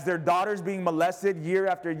as their daughters being molested year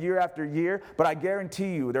after year after year. But I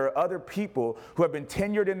guarantee you there are other people who have been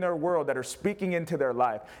tenured in their world that are speaking into their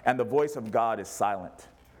life, and the voice of God is silent.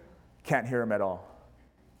 Can't hear him at all.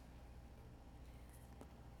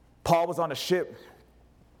 Paul was on a ship,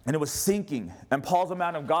 and it was sinking. And Paul's a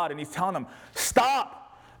man of God, and he's telling them,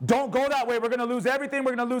 stop. Don't go that way. We're going to lose everything.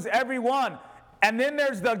 We're going to lose everyone. And then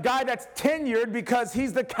there's the guy that's tenured because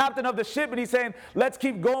he's the captain of the ship, and he's saying, let's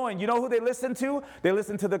keep going. You know who they listen to? They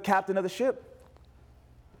listen to the captain of the ship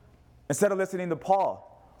instead of listening to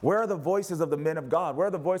Paul. Where are the voices of the men of God? Where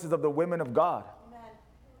are the voices of the women of God? Amen.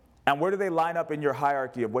 And where do they line up in your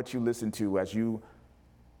hierarchy of what you listen to as you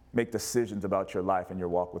make decisions about your life and your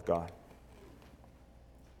walk with God?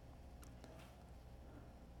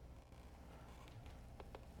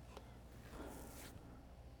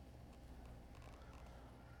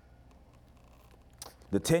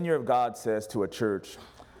 The tenure of God says to a church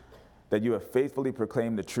that you have faithfully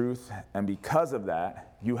proclaimed the truth, and because of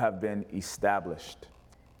that, you have been established.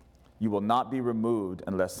 You will not be removed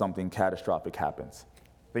unless something catastrophic happens.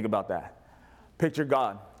 Think about that. Picture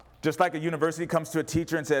God. Just like a university comes to a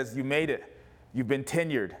teacher and says, you made it. You've been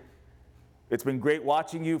tenured. It's been great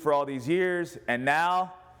watching you for all these years, and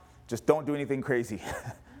now just don't do anything crazy.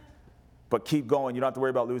 But keep going. You don't have to worry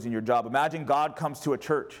about losing your job. Imagine God comes to a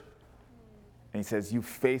church and he says, you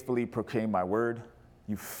faithfully proclaim my word.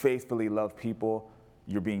 You faithfully love people.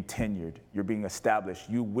 You're being tenured. You're being established.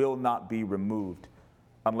 You will not be removed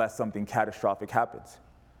unless something catastrophic happens.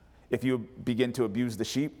 If you begin to abuse the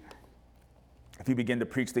sheep, if you begin to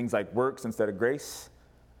preach things like works instead of grace,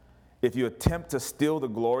 if you attempt to steal the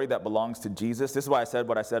glory that belongs to Jesus, this is why I said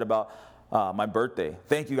what I said about my birthday.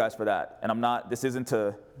 Thank you guys for that. And this isn't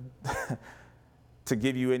to to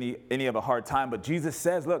give you any of a hard time, but Jesus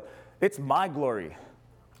says, look, it's my glory.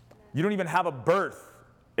 You don't even have a birth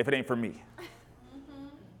if it ain't for me.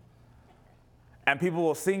 And people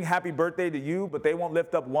will sing happy birthday to you, but they won't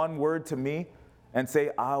lift up one word to me and say,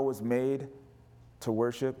 I was made to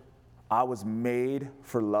worship. I was made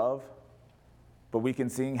for love. But we can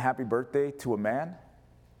sing happy birthday to a man.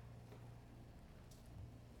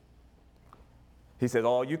 He says,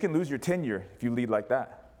 oh, you can lose your tenure if you lead like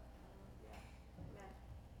that.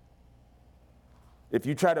 If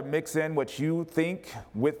you try to mix in what you think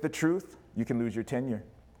with the truth, you can lose your tenure.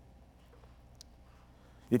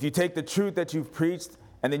 If you take the truth that you've preached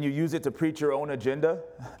and then you use it to preach your own agenda,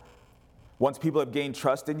 once people have gained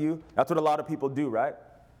trust in you, that's what a lot of people do, right?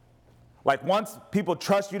 Like once people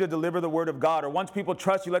trust you to deliver the word of God, or once people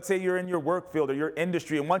trust you, let's say you're in your work field or your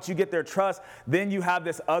industry, and once you get their trust, then you have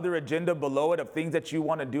this other agenda below it of things that you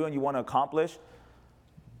want to do and you want to accomplish.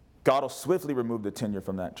 God will swiftly remove the tenure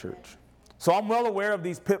from that church. So I'm well aware of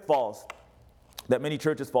these pitfalls that many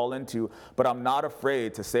churches fall into, but I'm not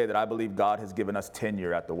afraid to say that I believe God has given us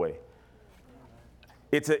tenure at the way.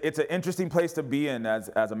 It's an interesting place to be in as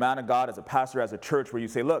a man of God, as a pastor, as a church, where you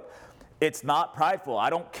say, look, it's not prideful. I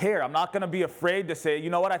don't care. I'm not going to be afraid to say, you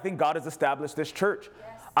know what, I think God has established this church.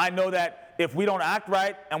 Yes. I know that if we don't act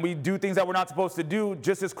right and we do things that we're not supposed to do,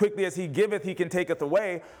 just as quickly as he giveth, he can taketh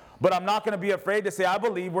away. But I'm not going to be afraid to say, I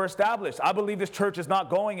believe we're established. I believe this church is not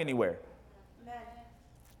going anywhere.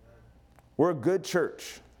 We're a good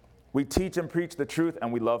church. We teach and preach the truth,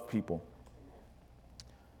 and we love people.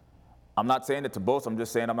 I'm not saying it to boast. I'm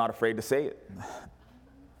just saying I'm not afraid to say it.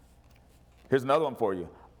 Here's another one for you.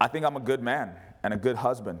 I think I'm a good man and a good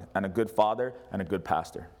husband and a good father and a good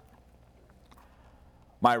pastor.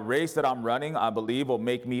 My race that I'm running, I believe, will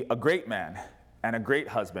make me a great man and a great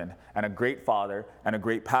husband and a great father and a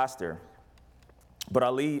great pastor. But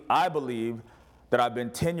I believe that I've been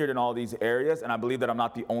tenured in all these areas, and I believe that I'm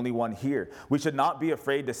not the only one here. We should not be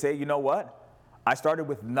afraid to say, you know what? I started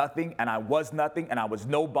with nothing, and I was nothing, and I was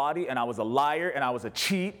nobody, and I was a liar, and I was a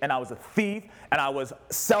cheat, and I was a thief, and I was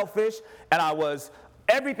selfish, and I was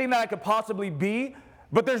everything that I could possibly be.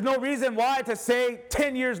 But there's no reason why to say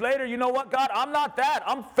 10 years later, you know what, God, I'm not that.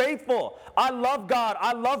 I'm faithful. I love God.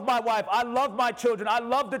 I love my wife. I love my children. I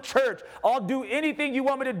love the church. I'll do anything you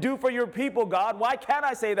want me to do for your people, God. Why can't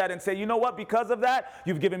I say that and say, you know what, because of that,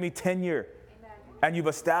 you've given me tenure. Amen. And you've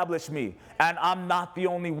established me. And I'm not the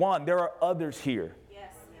only one. There are others here.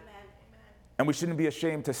 Yes. Amen. And we shouldn't be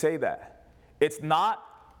ashamed to say that. It's not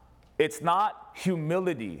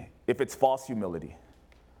humility if it's false humility.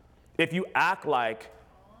 If you act like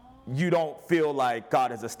you don't feel like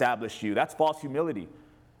God has established you, that's false humility.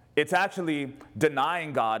 It's actually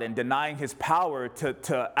denying God and denying his power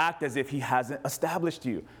to act as if he hasn't established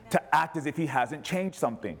you, to act as if he hasn't changed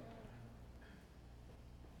something.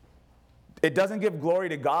 It doesn't give glory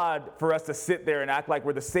to God for us to sit there and act like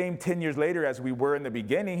we're the same 10 years later as we were in the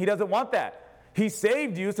beginning. He doesn't want that. He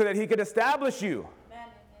saved you so that he could establish you.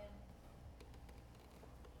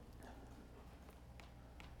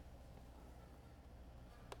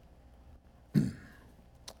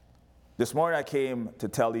 This morning I came to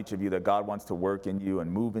tell each of you that God wants to work in you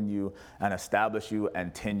and move in you and establish you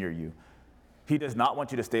and tenure you. He does not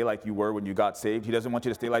want you to stay like you were when you got saved. He doesn't want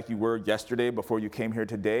you to stay like you were yesterday before you came here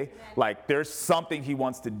today. Like, there's something he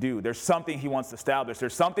wants to do. There's something he wants to establish.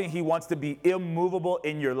 There's something he wants to be immovable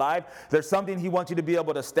in your life. There's something he wants you to be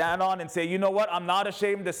able to stand on and say, you know what? I'm not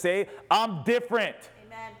ashamed to say I'm different.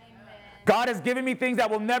 Amen. God has given me things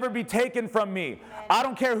that will never be taken from me. I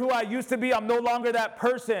don't care who I used to be. I'm no longer that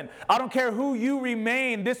person. I don't care who you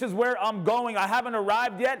remain. This is where I'm going. I haven't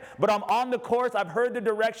arrived yet, but I'm on the course. I've heard the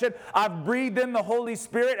direction. I've breathed in the Holy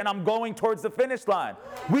Spirit, and I'm going towards the finish line.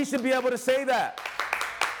 We should be able to say that.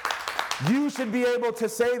 You should be able to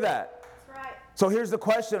say that. That's right. So here's the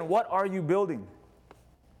question. What are you building?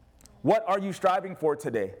 What are you striving for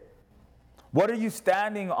today? What are you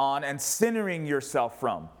standing on and centering yourself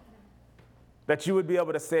from? That you would be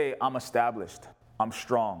able to say, I'm established. I'm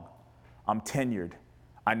strong. I'm tenured.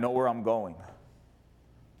 I know where I'm going.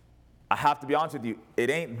 I have to be honest with you. It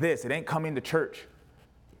ain't this. It ain't coming to church.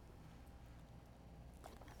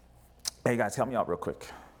 Hey guys, help me out real quick.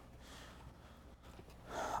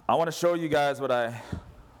 I want to show you guys what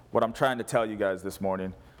I'm trying to tell you guys this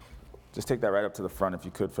morning. Just take that right up to the front if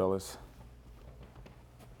you could, fellas.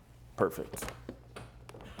 Perfect.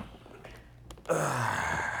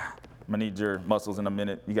 I'm going to need your muscles in a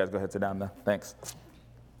minute. You guys go ahead, sit down now. Thanks.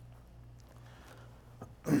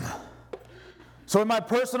 So in my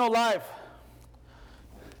personal life,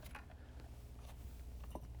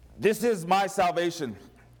 this is my salvation.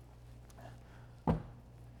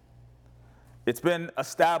 It's been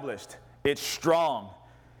established. It's strong.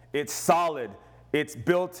 It's solid. It's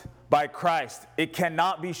built by Christ. It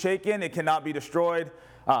cannot be shaken. It cannot be destroyed.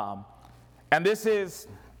 And this is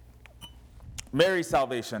Mary's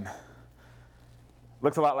salvation.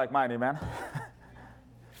 Looks a lot like mine, amen?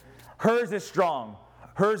 Hers is strong.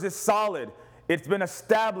 Hers is solid. It's been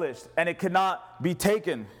established, and it cannot be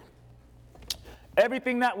taken.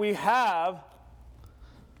 Everything that we have,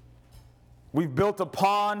 we've built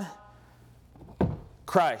upon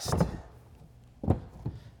Christ.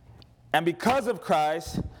 And because of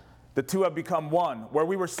Christ, the two have become one. Where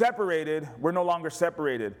we were separated, we're no longer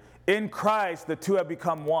separated. In Christ, the two have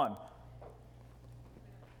become one.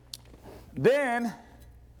 Then,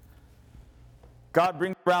 God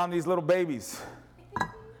brings around these little babies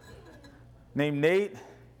named Nate,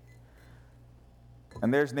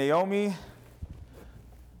 and there's Naomi,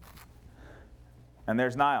 and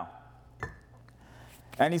there's Niall.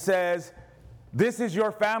 And he says, this is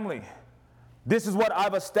your family. This is what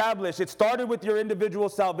I've established. It started with your individual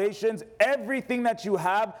salvations. Everything that you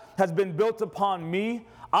have has been built upon me.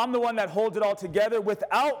 I'm the one that holds it all together.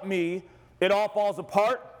 Without me, it all falls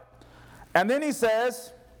apart. And then he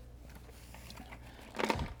says,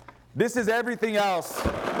 this is everything else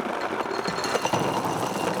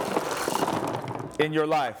in your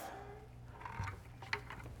life.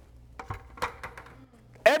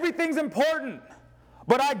 Everything's important,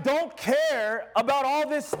 but I don't care about all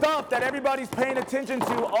this stuff that everybody's paying attention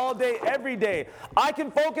to all day, every day. I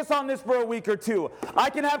can focus on this for a week or two. I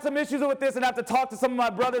can have some issues with this and have to talk to some of my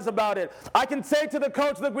brothers about it. I can say to the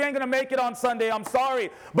coach, look, we ain't going to make it on Sunday. I'm sorry.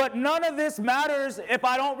 But none of this matters if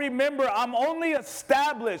I don't remember. I'm only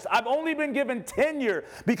established. I've only been given tenure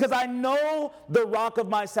because I know the rock of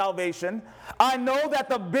my salvation. I know that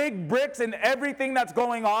the big bricks in everything that's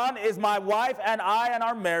going on is my wife and I and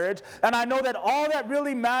our marriage. And I know that all that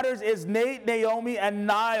really matters is Nate, Naomi, and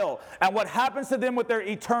Niall, and what happens to them with their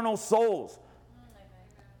eternal souls.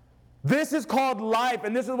 This is called life,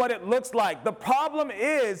 and this is what it looks like. The problem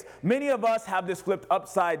is, many of us have this flipped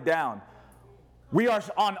upside down. We are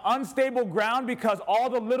on unstable ground because all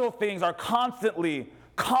the little things are constantly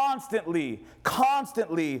causing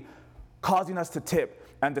us to tip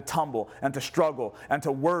and to tumble and to struggle and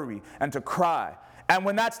to worry and to cry. And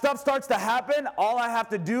when that stuff starts to happen, all I have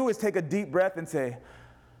to do is take a deep breath and say,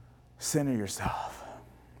 center yourself.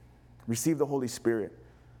 Receive the Holy Spirit.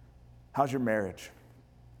 How's your marriage?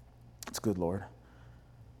 It's good, Lord.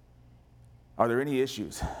 Are there any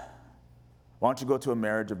issues? Why don't you go to a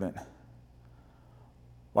marriage event?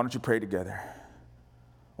 Why don't you pray together?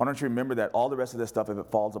 Why don't you remember that all the rest of this stuff, if it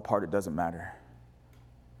falls apart, it doesn't matter?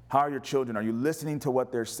 How are your children? Are you listening to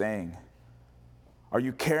what they're saying? Are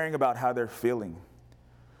you caring about how they're feeling?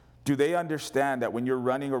 Do they understand that when you're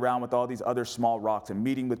running around with all these other small rocks and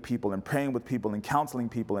meeting with people and praying with people and counseling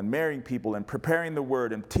people and marrying people and preparing the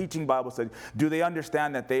word and teaching Bible study, do they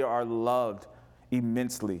understand that they are loved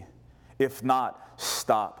immensely? If not,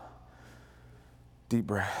 stop. Deep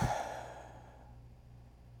breath.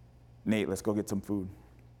 Nate, let's go get some food.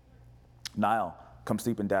 Niall, come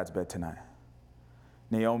sleep in Dad's bed tonight.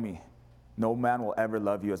 Naomi, no man will ever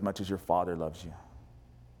love you as much as your father loves you.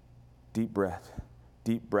 Deep breath,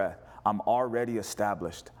 deep breath. I'm already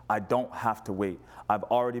established. I don't have to wait. I've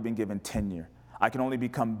already been given tenure. I can only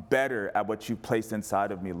become better at what you've placed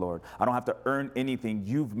inside of me, Lord. I don't have to earn anything.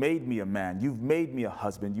 You've made me a man. You've made me a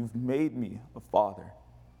husband. You've made me a father.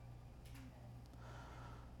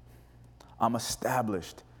 I'm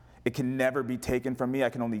established. It can never be taken from me. I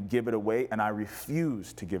can only give it away, and I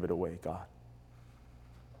refuse to give it away, God.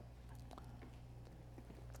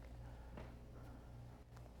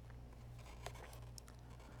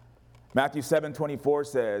 Matthew 7:24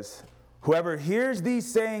 says, whoever hears these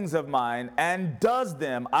sayings of mine and does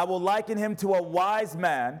them, I will liken him to a wise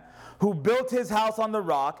man who built his house on the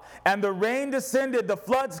rock, and the rain descended, the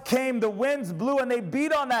floods came, the winds blew, and they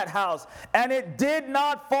beat on that house, and it did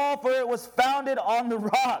not fall, for it was founded on the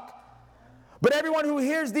rock. But everyone who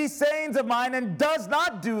hears these sayings of mine and does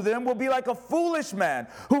not do them will be like a foolish man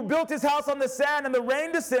who built his house on the sand, and the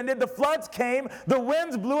rain descended, the floods came, the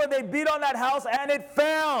winds blew, and they beat on that house, and it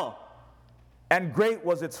fell. And great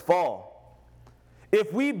was its fall.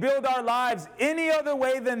 If we build our lives any other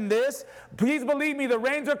way than this, please believe me, the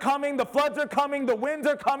rains are coming, the floods are coming, the winds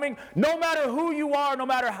are coming. No matter who you are, no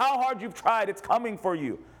matter how hard you've tried, it's coming for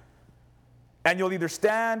you. And you'll either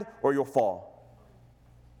stand or you'll fall.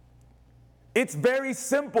 It's very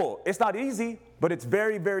simple. It's not easy, but it's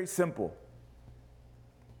very, very simple.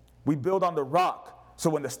 We build on the rock, so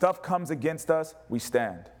when the stuff comes against us, we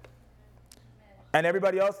stand. And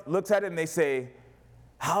everybody else looks at it and they say,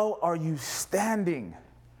 how are you standing?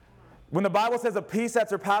 When the Bible says a peace that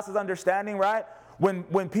surpasses understanding, right?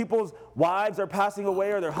 When people's wives are passing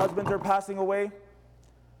away or their husbands are passing away,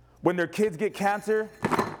 when their kids get cancer,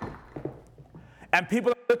 and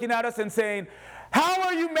people are looking at us and saying, how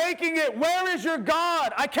are you making it? Where is your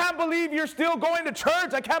God? I can't believe you're still going to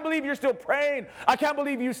church. I can't believe you're still praying. I can't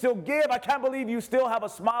believe you still give. I can't believe you still have a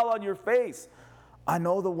smile on your face. I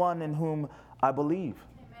know the one in whom I believe.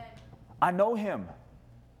 Amen. I know him.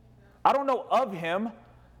 I don't know of him.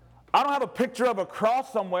 I don't have a picture of a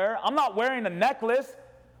cross somewhere. I'm not wearing a necklace.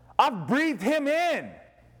 I've breathed him in.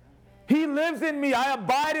 He lives in me. I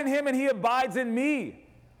abide in him and he abides in me.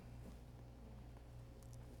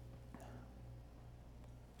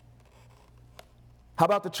 How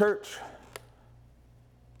about the church?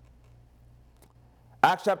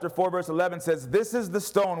 Acts chapter 4 verse 11 says, this is the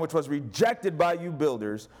stone which was rejected by you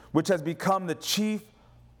builders, which has become the chief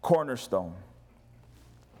cornerstone.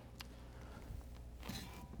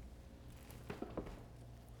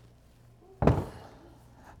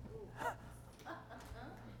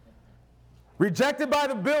 Rejected by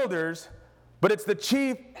the builders, but it's the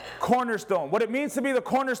chief cornerstone. What it means to be the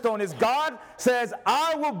cornerstone is God says,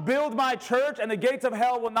 I will build my church and the gates of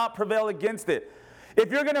hell will not prevail against it. If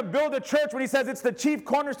you're going to build a church, when he says it's the chief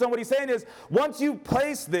cornerstone, what he's saying is once you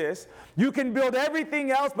place this, you can build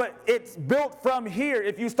everything else, but it's built from here.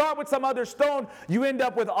 If you start with some other stone, you end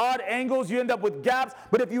up with odd angles, you end up with gaps.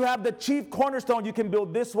 But if you have the chief cornerstone, you can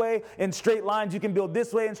build this way in straight lines, you can build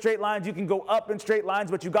this way in straight lines, you can go up in straight lines,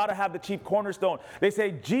 but you got to have the chief cornerstone. They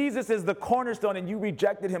say Jesus is the cornerstone and you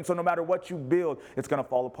rejected him, so no matter what you build, it's going to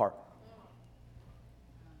fall apart.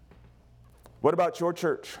 What about your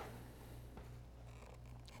church?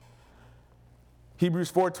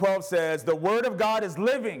 Hebrews 4:12 says, the word of God is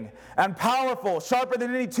living and powerful, sharper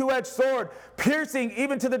than any two-edged sword, piercing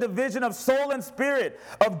even to the division of soul and spirit,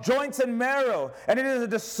 of joints and marrow, and it is a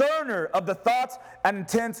discerner of the thoughts and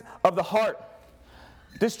intents of the heart.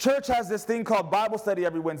 This church has this thing called Bible study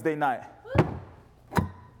every Wednesday night.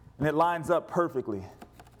 And it lines up perfectly.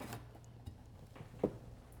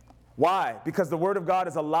 Why? Because the word of God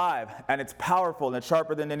is alive and it's powerful and it's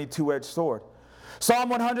sharper than any two-edged sword. Psalm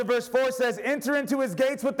 100 verse 4 says, enter into his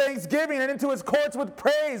gates with thanksgiving and into his courts with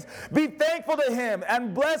praise. Be thankful to him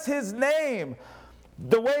and bless his name.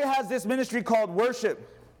 The Way has this ministry called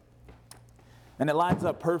worship. And it lines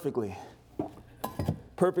up perfectly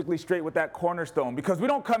straight with that cornerstone. Because we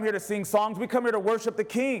don't come here to sing songs. We come here to worship the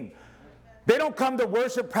King. They don't come to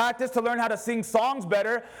worship practice to learn how to sing songs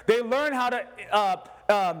better. They learn how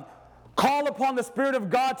to call upon the Spirit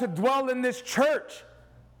of God to dwell in this church.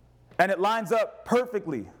 And it lines up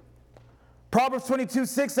perfectly. Proverbs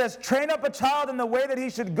 22:6 says, train up a child in the way that he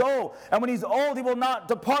should go, and when he's old, he will not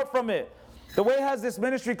depart from it. The Way has this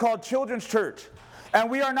ministry called Children's Church. And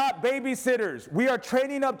we are not babysitters. We are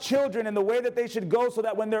training up children in the way that they should go so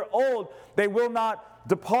that when they're old, they will not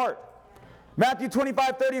depart. Matthew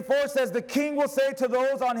 25:34 says, the king will say to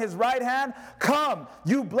those on his right hand, come,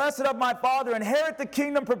 you blessed of my Father, inherit the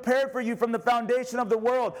kingdom prepared for you from the foundation of the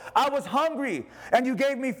world. I was hungry, and you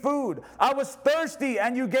gave me food. I was thirsty,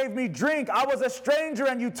 and you gave me drink. I was a stranger,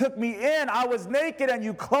 and you took me in. I was naked, and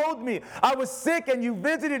you clothed me. I was sick, and you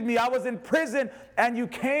visited me. I was in prison, and you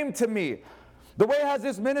came to me. The Way has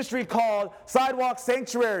this ministry called Sidewalk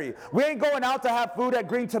Sanctuary. We ain't going out to have food at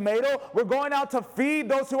Green Tomato. We're going out to feed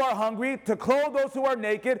those who are hungry, to clothe those who are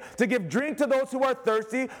naked, to give drink to those who are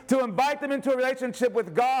thirsty, to invite them into a relationship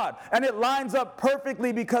with God. And it lines up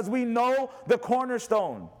perfectly because we know the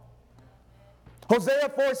cornerstone. Hosea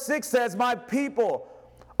 4:6 says, my people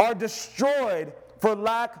are destroyed for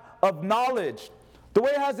lack of knowledge. The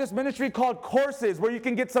Way has this ministry called Courses, where you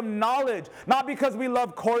can get some knowledge, not because we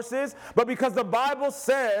love courses, but because the Bible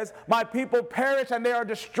says, my people perish and they are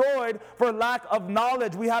destroyed for lack of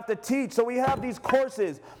knowledge. We have to teach. So we have these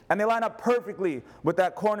courses, and they line up perfectly with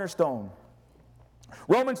that cornerstone.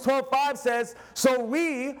 Romans 12:5 says, so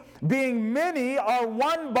we, being many, are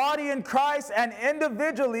one body in Christ, and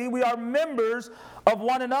individually we are members of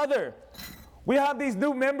one another. We have these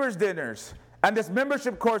new members dinners and this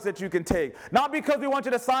membership course that you can take. Not because we want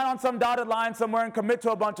you to sign on some dotted line somewhere and commit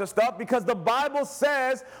to a bunch of stuff, because the Bible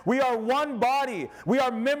says we are one body. We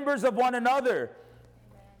are members of one another.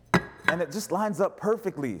 And it just lines up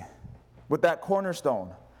perfectly with that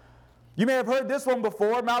cornerstone. You may have heard this one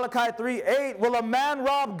before, Malachi 3:8. Will a man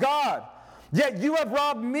rob God? Yet you have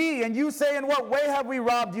robbed me, and you say, in what way have we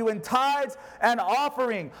robbed you? In tithes and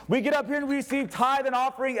offering. We get up here and we receive tithe and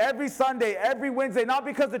offering every Sunday, every Wednesday, not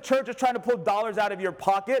because the church is trying to pull dollars out of your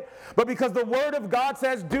pocket, but because the Word of God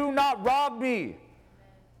says, do not rob me.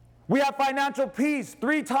 We have financial peace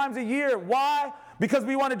 3 times a year. Why? Because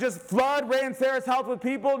we want to just flood Ray and Sarah's house with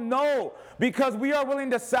people? No, because we are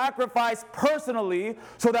willing to sacrifice personally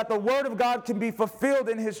so that the Word of God can be fulfilled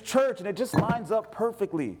in His church, and it just lines up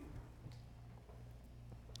perfectly.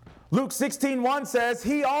 Luke 16:1 says,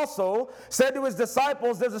 he also said to his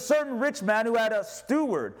disciples, there's a certain rich man who had a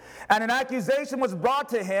steward, and an accusation was brought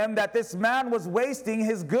to him that this man was wasting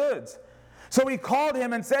his goods. So he called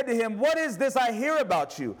him and said to him, what is this I hear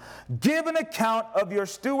about you? Give an account of your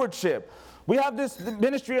stewardship. We have this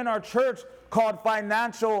ministry in our church called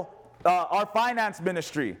our finance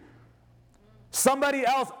ministry. Somebody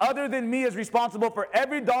else other than me is responsible for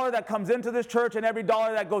every dollar that comes into this church and every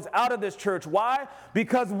dollar that goes out of this church. Why?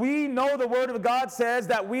 Because we know the Word of God says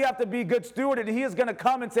that we have to be good steward, and He is going to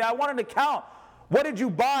come and say, I want an account. What did you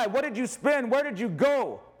buy? What did you spend? Where did you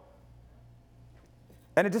go?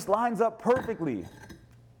 And it just lines up perfectly.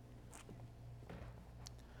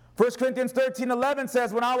 1 Corinthians 13:11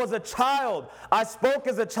 says, when I was a child, I spoke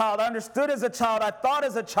as a child, I understood as a child, I thought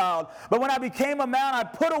as a child. But when I became a man, I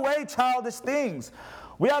put away childish things.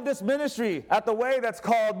 We have this ministry at the Way that's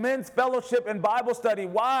called Men's Fellowship and Bible Study.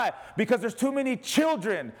 Why? Because there's too many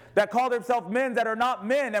children that call themselves men that are not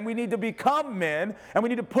men, and we need to become men, and we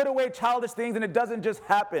need to put away childish things, and it doesn't just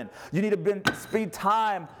happen. You need to spend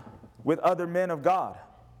time with other men of God.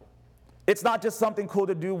 It's not just something cool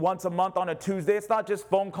to do once a month on a Tuesday. It's not just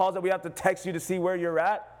phone calls that we have to text you to see where you're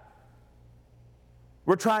at.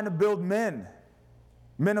 We're trying to build men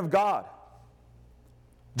of God.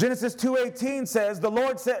 Genesis 2:18 says, the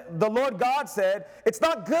Lord God said, it's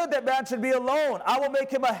not good that man should be alone. I will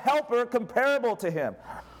make him a helper comparable to him.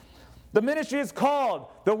 The ministry is called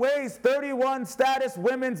the Way's 31 Status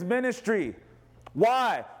Women's Ministry.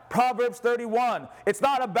 Why? Proverbs 31. It's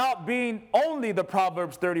not about being only the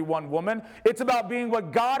Proverbs 31 woman. It's about being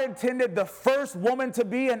what God intended the first woman to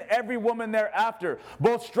be, and every woman thereafter.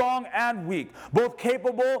 Both strong and weak. Both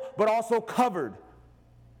capable, but also covered.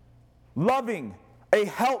 Loving. A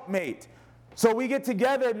helpmate. So we get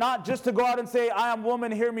together not just to go out and say, I am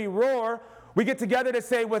woman, hear me roar. We get together to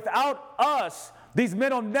say, without us, these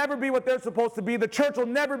men will never be what they're supposed to be. The church will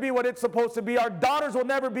never be what it's supposed to be. Our daughters will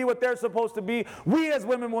never be what they're supposed to be. We as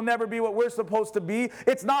women will never be what we're supposed to be.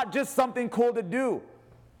 It's not just something cool to do.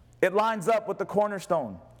 It lines up with the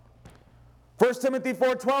cornerstone. 1 Timothy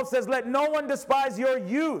 4:12 says, let no one despise your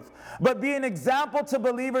youth, but be an example to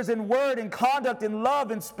believers in word, in conduct, in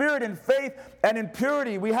love, in spirit, in faith, and in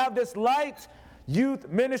purity. We have this light youth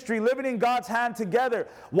ministry living in God's hand together.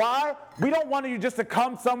 Why? We don't want you just to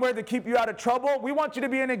come somewhere to keep you out of trouble. We want you to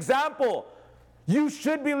be an example. You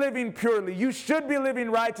should be living purely. You should be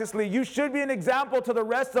living righteously. You should be an example to the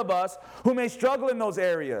rest of us who may struggle in those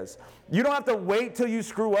areas. You don't have to wait till you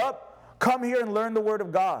screw up. Come here and learn the Word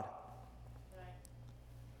of God.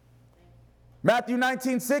 Matthew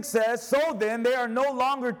 19:6 says, so then they are no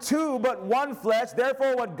longer two, but one flesh.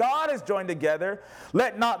 Therefore, what God has joined together,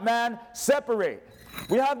 let not man separate.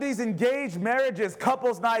 We have these engaged marriages,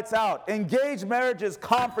 couples nights out, engaged marriages,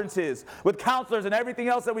 conferences with counselors and everything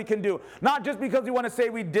else that we can do. Not just because we want to say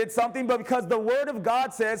we did something, but because the Word of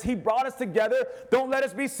God says He brought us together. Don't let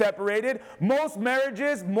us be separated. Most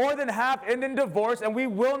marriages, more than half, end in divorce, and we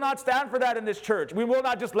will not stand for that in this church. We will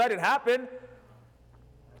not just let it happen.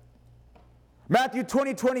 Matthew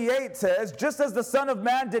 20:28 says, just as the Son of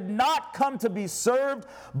Man did not come to be served,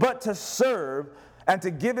 but to serve, and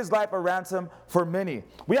to give his life a ransom for many.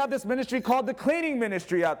 We have this ministry called the cleaning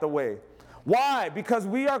ministry at the Way. Why? Because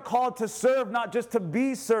we are called to serve, not just to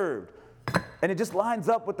be served. And it just lines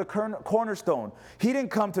up with the cornerstone. He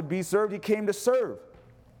didn't come to be served, he came to serve.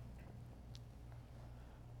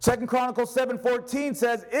 2 Chronicles 7:14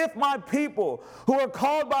 says, if my people who are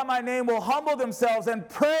called by my name will humble themselves and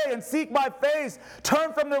pray and seek my face,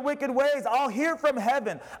 turn from their wicked ways, I'll hear from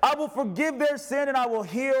heaven. I will forgive their sin and I will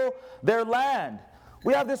heal their land.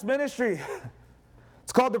 We have this ministry.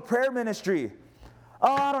 It's called the prayer ministry.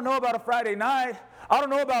 Oh, I don't know about a Friday night. I don't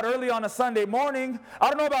know about early on a Sunday morning. I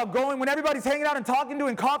don't know about going when everybody's hanging out and talking,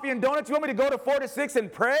 doing coffee and donuts. You want me to go to 4 to 6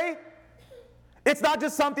 and pray? It's not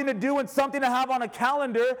just something to do and something to have on a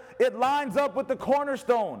calendar. It lines up with the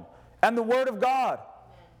cornerstone and the Word of God.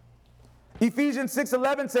 Ephesians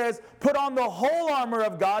 6:11 says, put on the whole armor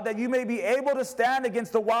of God that you may be able to stand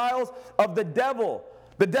against the wiles of the devil.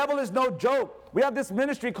 The devil is no joke. We have this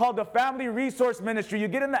ministry called the Family Resource Ministry. You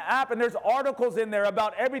get in the app and there's articles in there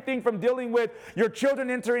about everything from dealing with your children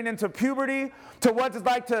entering into puberty, to what it's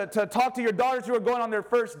like to talk to your daughters who are going on their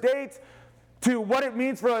first dates, to what it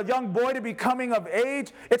means for a young boy to be coming of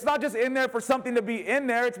age. It's not just in there for something to be in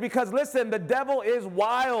there. It's because, listen, the devil is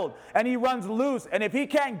wild and he runs loose. And if he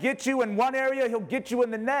can't get you in one area, he'll get you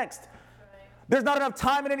in the next. There's not enough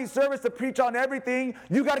time in any service to preach on everything.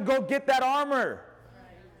 You got to go get that armor.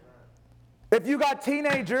 If you got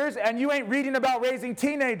teenagers and you ain't reading about raising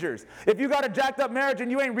teenagers, if you got a jacked up marriage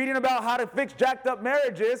and you ain't reading about how to fix jacked up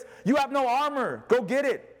marriages, you have no armor. Go get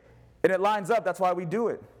it. And it lines up. That's why we do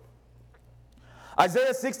it.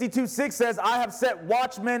 Isaiah 62:6 says, I have set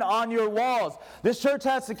watchmen on your walls. This church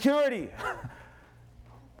has security.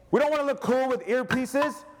 We don't want to look cool with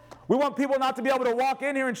earpieces. We want people not to be able to walk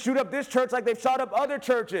in here and shoot up this church like they've shot up other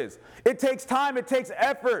churches. It takes time. It takes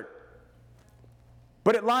effort.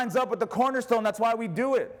 But it lines up with the cornerstone. That's why we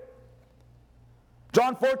do it.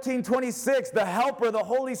 John 14:26, the Helper, the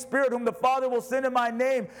Holy Spirit, whom the Father will send in my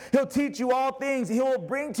name. He'll teach you all things. He will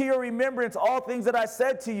bring to your remembrance all things that I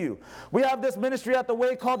said to you. We have this ministry at the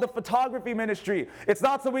Way called the photography ministry. It's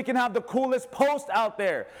not so we can have the coolest post out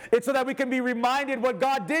there. It's so that we can be reminded what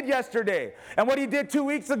God did yesterday, and what He did 2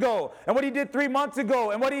 weeks ago, and what He did 3 months ago,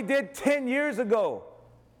 and what He did 10 years ago.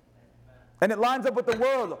 And it lines up with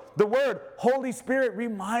the word, Holy Spirit,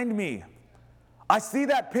 remind me. I see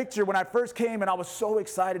that picture when I first came and I was so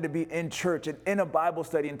excited to be in church and in a Bible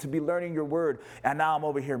study and to be learning your word. And now I'm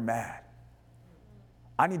over here mad.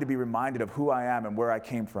 I need to be reminded of who I am and where I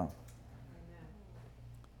came from.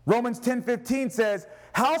 Romans 10:15 says,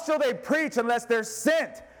 how shall they preach unless they're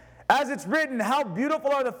sent? As it's written, how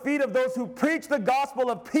beautiful are the feet of those who preach the gospel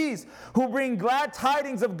of peace, who bring glad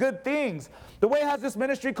tidings of good things. The Way has this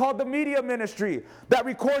ministry called the media ministry that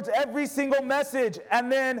records every single message, and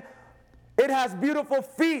then it has beautiful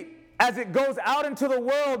feet as it goes out into the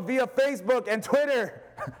world via Facebook and Twitter.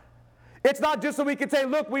 It's not just so we can say,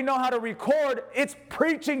 look, we know how to record. It's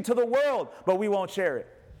preaching to the world, but we won't share it.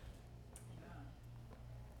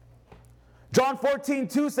 John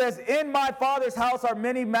 14:2 says, in my Father's house are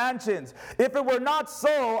many mansions. If it were not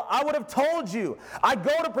so, I would have told you. I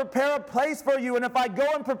go to prepare a place for you, and if I go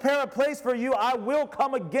and prepare a place for you, I will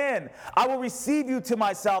come again. I will receive you to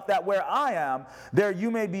myself, that where I am, there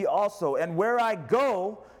you may be also. And where I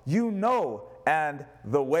go, you know, and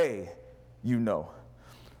the way you know.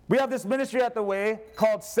 We have this ministry at the Way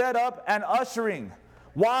called Set Up and Ushering.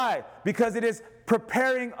 Why? Because it is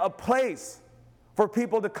preparing a place for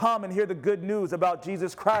people to come and hear the good news about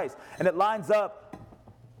Jesus Christ. And it lines up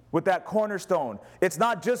with that cornerstone. It's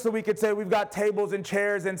not just so we could say we've got tables and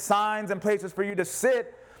chairs and signs and places for you to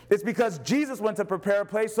sit. It's because Jesus went to prepare a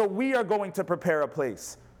place, so we are going to prepare a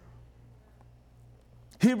place.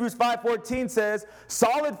 Hebrews 5:14 says,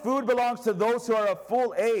 solid food belongs to those who are of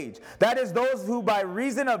full age. That is, those who by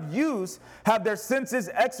reason of use have their senses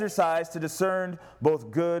exercised to discern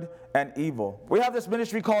both good and evil. We have this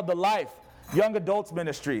ministry called The Life Young Adults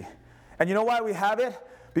Ministry. And you know why we have it?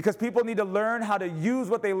 Because people need to learn how to use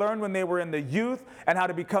what they learned when they were in the youth and how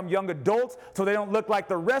to become young adults so they don't look like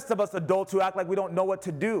the rest of us adults who act like we don't know what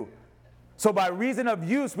to do. So by reason of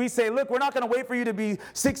use, we say, look, we're not going to wait for you to be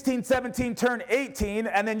 16, 17, turn 18,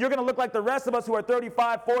 and then you're going to look like the rest of us who are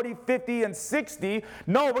 35, 40, 50, and 60.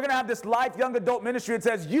 No, we're going to have this life young adult ministry that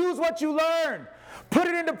says, use what you learn. Put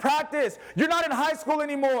it into practice. You're not in high school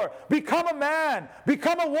anymore. Become a man.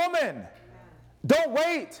 Become a woman. Don't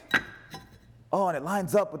wait. Oh, and it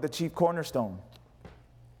lines up with the chief cornerstone.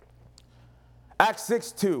 Acts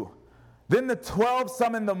 6:2. Then the 12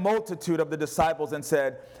 summoned the multitude of the disciples and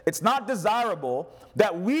said, it's not desirable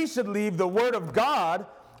that we should leave the word of God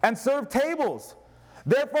and serve tables.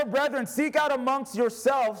 Therefore, brethren, seek out amongst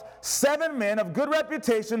yourselves 7 men of good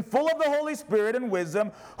reputation, full of the Holy Spirit and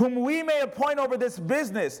wisdom, whom we may appoint over this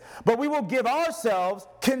business. But we will give ourselves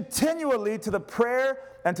continually to the prayer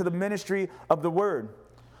and to the ministry of the word.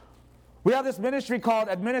 We have this ministry called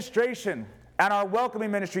administration and our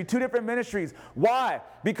welcoming ministry, 2 different ministries. Why?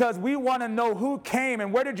 Because we want to know who came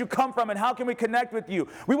and where did you come from and how can we connect with you.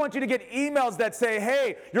 We want you to get emails that say,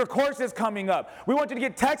 hey, your course is coming up. We want you to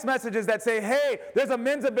get text messages that say, hey, there's a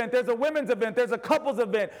men's event, there's a women's event, there's a couples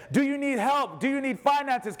event. Do you need help? Do you need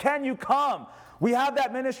finances? Can you come? We have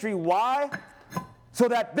that ministry. Why? So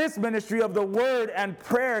that this ministry of the word and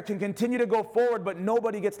prayer can continue to go forward, but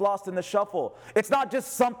nobody gets lost in the shuffle. It's not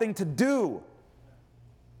just something to do.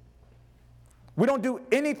 We don't do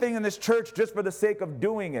anything in this church just for the sake of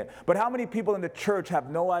doing it. But how many people in the church have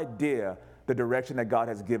no idea the direction that God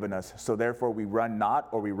has given us, so therefore we run not,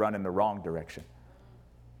 or we run in the wrong direction?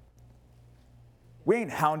 We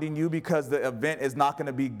ain't hounding you because the event is not going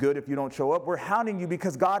to be good if you don't show up. We're hounding you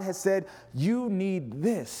because God has said, you need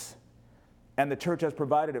this. And the church has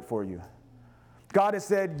provided it for you. God has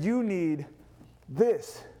said, you need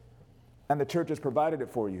this. And the church has provided it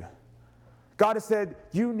for you. God has said,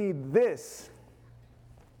 you need this.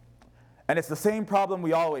 And it's the same problem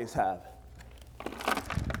we always have.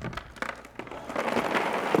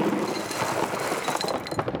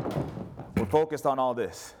 We're focused on all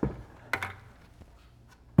this.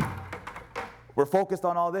 We're focused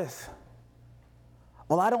on all this.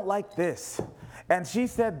 Well, I don't like this. And she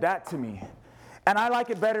said that to me. And I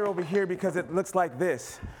like it better over here because it looks like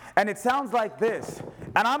this. And it sounds like this.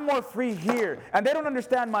 And I'm more free here. And they don't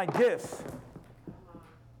understand my gifts.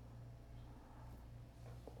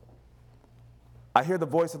 I hear the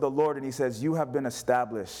voice of the Lord and he says, you have been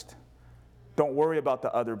established. Don't worry about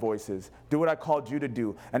the other voices. Do what I called you to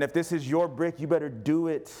do. And if this is your brick, you better do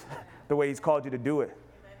it the way he's called you to do it.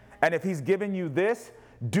 And if he's given you this,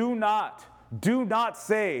 do not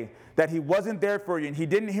say that he wasn't there for you and he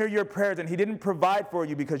didn't hear your prayers and he didn't provide for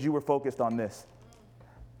you because you were focused on this.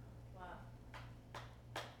 Wow.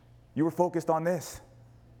 You were focused on this.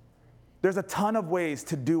 There's a ton of ways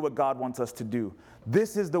to do what God wants us to do.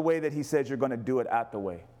 This is the way that he says you're going to do it at the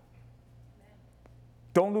way.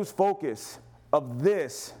 Don't lose focus of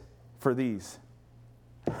this for these.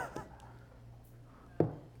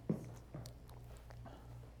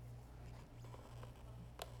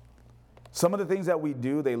 Some of the things that we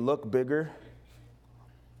do, they look bigger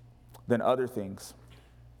than other things.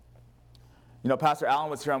 You know, Pastor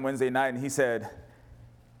Allen was here on Wednesday night and he said,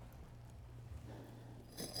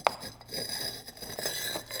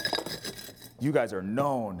 you guys are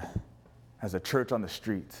known as a church on the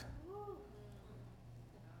streets.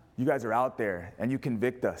 You guys are out there and you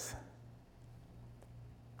convict us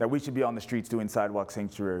that we should be on the streets doing sidewalk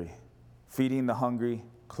sanctuary, feeding the hungry,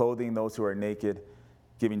 clothing those who are naked,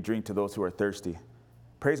 giving drink to those who are thirsty.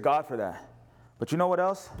 Praise God for that. But you know what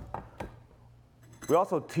else? We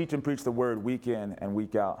also teach and preach the word week in and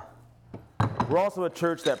week out. We're also a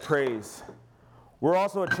church that prays. We're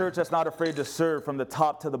also a church that's not afraid to serve from the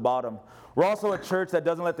top to the bottom. We're also a church that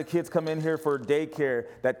doesn't let the kids come in here for daycare,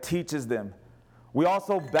 that teaches them. We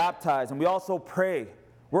also baptize and we also pray.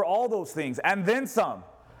 We're all those things and then some.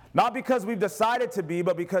 Not because we've decided to be,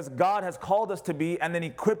 but because God has called us to be and then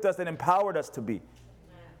equipped us and empowered us to be.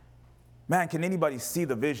 Man, can anybody see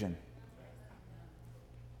the vision?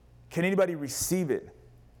 Can anybody receive it?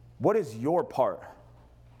 What is your part?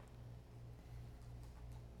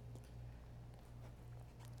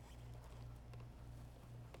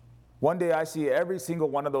 One day I see every single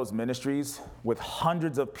one of those ministries with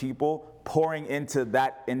hundreds of people pouring into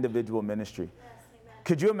that individual ministry. Yes,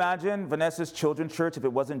 could you imagine Vanessa's children's church if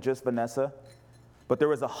it wasn't just Vanessa? But there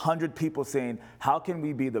was 100 people saying, how can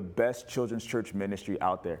we be the best children's church ministry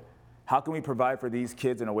out there? How can we provide for these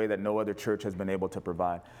kids in a way that no other church has been able to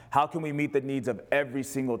provide? How can we meet the needs of every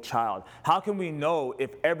single child? How can we know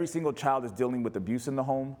if every single child is dealing with abuse in the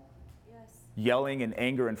home, yes, yelling and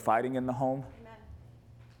anger and fighting in the home?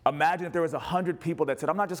 Imagine if there was 100 people that said,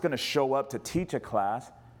 I'm not just going to show up to teach a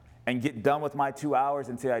class and get done with my 2 hours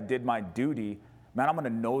and say I did my duty, Man, I'm going to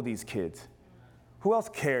know these kids. Who else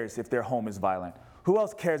cares if their home is violent? Who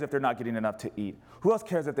else cares if they're not getting enough to eat? Who else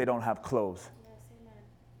cares if they don't have clothes? Yes, amen.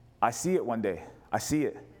 I see it one day. I see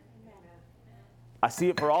it. I see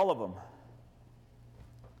it for all of them.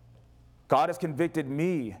 God has convicted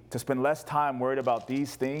me to spend less time worried about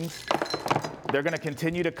these things. They're going to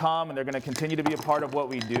continue to come, and they're going to continue to be a part of what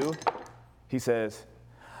we do. He says,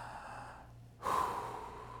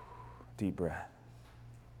 deep breath.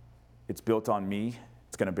 It's built on me.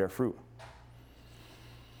 It's going to bear fruit.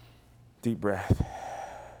 Deep breath.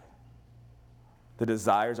 The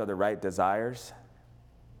desires are the right desires.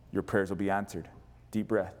 Your prayers will be answered. Deep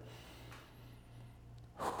breath.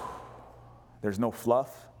 There's no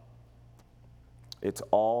fluff. It's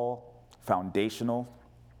all foundational.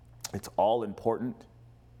 It's all important.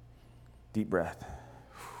 Deep breath.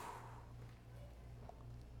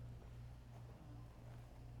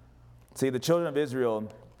 See, the children of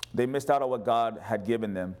Israel, they missed out on what God had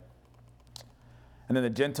given them. And then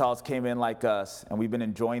the Gentiles came in like us, and we've been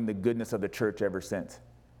enjoying the goodness of the church ever since.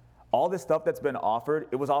 All this stuff that's been offered,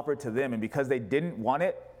 it was offered to them, and because they didn't want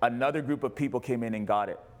it, another group of people came in and got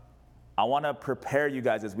it. I want to prepare you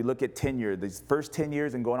guys as we look at tenure, these first 10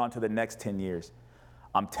 years and going on to the next 10 years.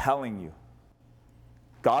 I'm telling you,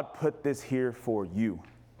 God put this here for you.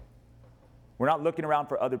 We're not looking around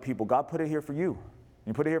for other people. God put it here for you.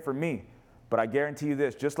 He put it here for me. But I guarantee you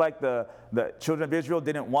this, just like the children of Israel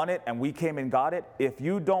didn't want it and we came and got it, if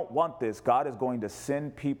you don't want this, God is going to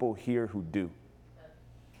send people here who do.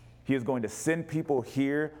 He is going to send people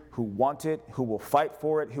here who want it, who will fight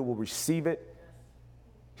for it, who will receive it,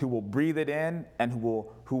 who will breathe it in, and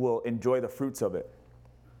who will enjoy the fruits of it.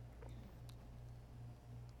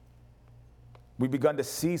 We've begun to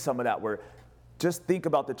see some of that where, just think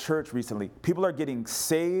about the church recently. People are getting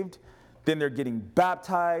saved, then they're getting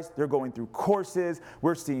baptized, they're going through courses,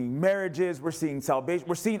 we're seeing marriages, we're seeing salvation,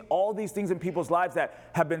 we're seeing all these things in people's lives that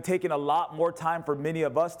have been taking a lot more time for many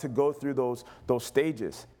of us to go through those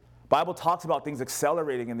stages. Bible talks about things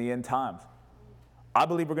accelerating in the end times. I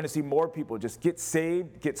believe we're going to see more people just get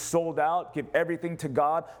saved, get sold out, give everything to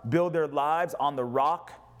God, build their lives on the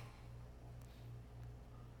rock.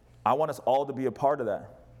 I want us all to be a part of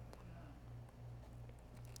that.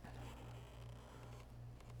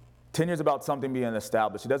 Tenure is about something being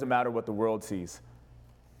established. It doesn't matter what the world sees.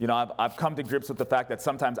 You know, I've come to grips with the fact that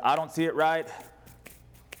sometimes I don't see it right.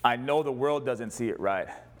 I know the world doesn't see it right.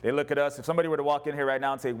 They look at us. If somebody were to walk in here right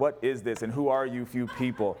now and say, "What is this? And who are you, few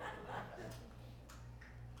people?"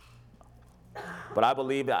 But I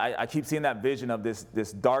believe that I keep seeing that vision of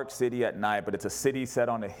this dark city at night, but it's a city set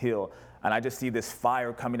on a hill. And I just see this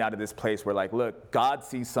fire coming out of this place where, like, look, God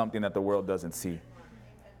sees something that the world doesn't see.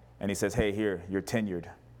 And he says, hey, here, you're tenured.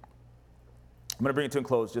 I'm going to bring it to a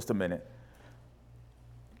close just a minute.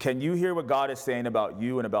 Can you hear what God is saying about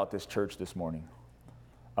you and about this church this morning?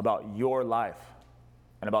 About your life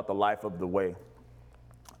and about the life of the way.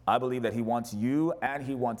 I believe that he wants you and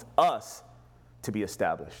he wants us to be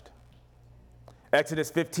established.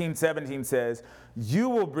 Exodus 15:17 says, you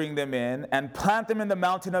will bring them in and plant them in the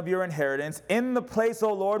mountain of your inheritance, in the place,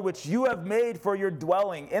 O Lord, which you have made for your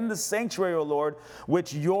dwelling, in the sanctuary, O Lord,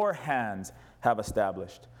 which your hands have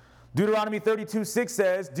established. Deuteronomy 32:6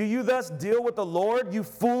 says, do you thus deal with the Lord, you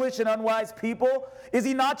foolish and unwise people? Is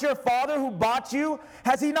he not your father who bought you?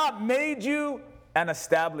 Has he not made you and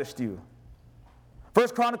established you? 1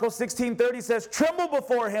 Chronicles 16:30 says, tremble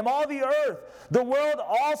before him, all the earth. The world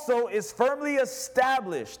also is firmly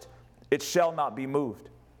established. It shall not be moved.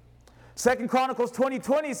 2 Chronicles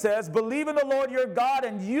 20:20 says, believe in the Lord your God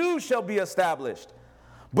and you shall be established.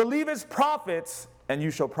 Believe his prophets and you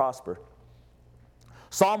shall prosper.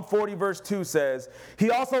 Psalm 40:2 says, he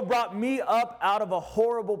also brought me up out of a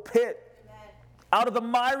horrible pit, out of the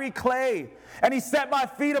miry clay, and he set my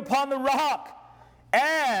feet upon the rock,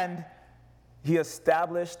 and he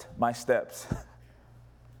established my steps.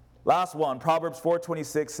 Last one, Proverbs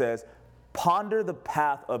 4:26 says, ponder the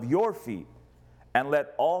path of your feet and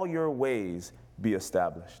let all your ways be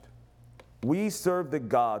established. We serve the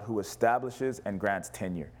God who establishes and grants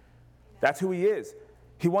tenure. That's who he is.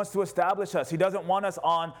 He wants to establish us. He doesn't want us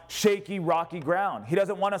on shaky, rocky ground. He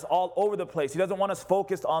doesn't want us all over the place. He doesn't want us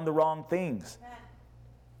focused on the wrong things.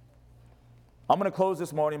 I'm going to close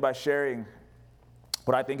this morning by sharing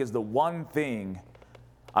what I think is the one thing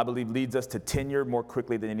I believe leads us to tenure more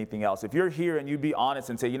quickly than anything else. If you're here and you be honest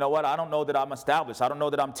and say, you know what, I don't know that I'm established. I don't know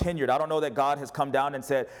that I'm tenured. I don't know that God has come down and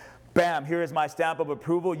said, bam, here is my stamp of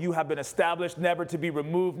approval. You have been established, never to be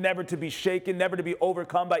removed, never to be shaken, never to be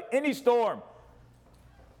overcome by any storm.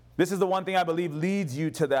 This is the one thing I believe leads you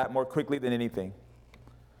to that more quickly than anything.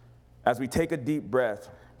 As we take a deep breath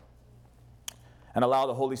and allow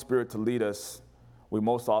the Holy Spirit to lead us, we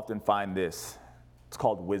most often find this. It's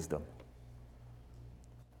called wisdom.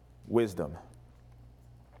 Wisdom.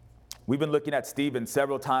 We've been looking at Stephen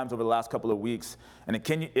several times over the last couple of weeks, and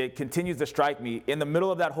it continues to strike me. In the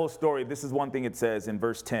middle of that whole story, this is one thing it says in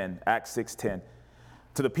verse 10, Acts 6:10.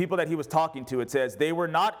 To the people that he was talking to, it says, they were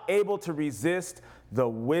not able to resist the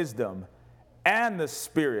wisdom and the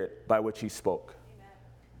spirit by which he spoke. Amen.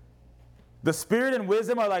 The spirit and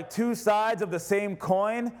wisdom are like two sides of the same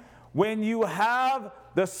coin. When you have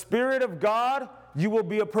the Spirit of God, you will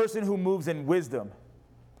be a person who moves in wisdom.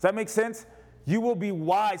 Does that make sense? You will be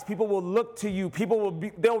wise. People will look to you.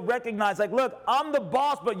 They'll recognize, like, look, I'm the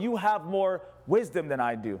boss, but you have more wisdom than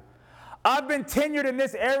I do. I've been tenured in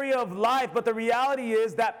this area of life, but the reality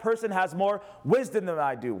is that person has more wisdom than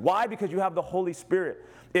I do. Why? Because you have the Holy Spirit.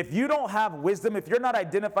 If you don't have wisdom, if you're not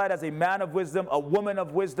identified as a man of wisdom, a woman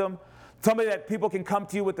of wisdom, somebody that people can come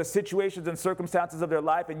to you with the situations and circumstances of their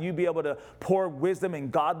life, and you be able to pour wisdom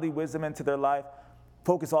and godly wisdom into their life,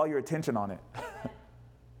 focus all your attention on it.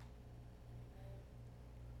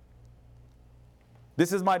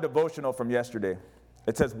 This is my devotional from yesterday.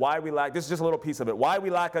 It says, why we lack, this is just a little piece of it, Why We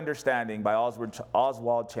Lack Understanding by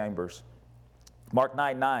Oswald Chambers. Mark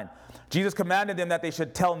 9:9. Jesus commanded them that they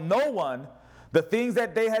should tell no one the things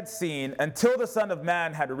that they had seen until the Son of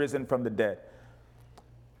Man had risen from the dead.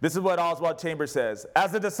 This is what Oswald Chambers says.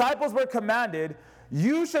 As the disciples were commanded,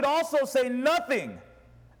 you should also say nothing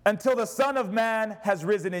until the Son of Man has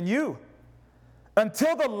risen in you.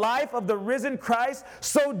 Until the life of the risen Christ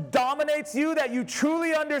so dominates you that you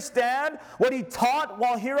truly understand what he taught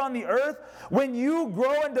while here on the earth, when you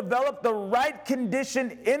grow and develop the right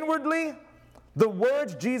condition inwardly, the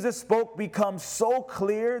words Jesus spoke become so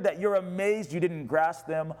clear that you're amazed you didn't grasp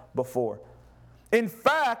them before. In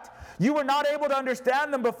fact, you were not able to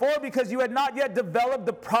understand them before because you had not yet developed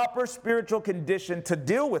the proper spiritual condition to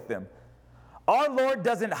deal with them. Our Lord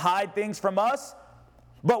doesn't hide things from us,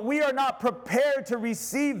 but we are not prepared to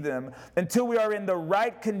receive them until we are in the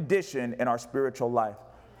right condition in our spiritual life.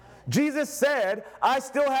 Jesus said, I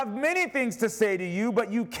still have many things to say to you,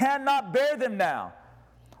 but you cannot bear them now.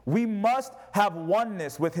 We must have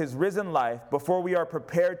oneness with his risen life before we are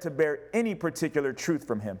prepared to bear any particular truth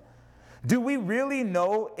from him. Do we really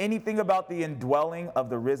know anything about the indwelling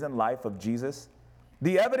of the risen life of Jesus?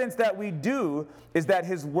 The evidence that we do is that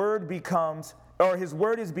his word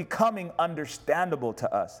is becoming understandable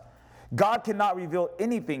to us. God cannot reveal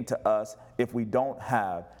anything to us if we don't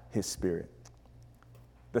have his Spirit.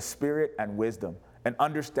 The Spirit and wisdom and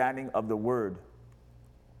understanding of the word.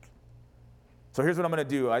 So here's what I'm going to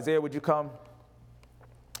do. Isaiah, would you come?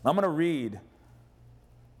 I'm going to read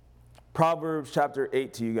Proverbs chapter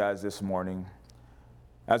 8 to you guys this morning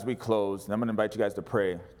as we close. And I'm going to invite you guys to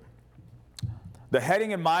pray. The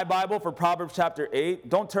heading in my Bible for Proverbs chapter 8,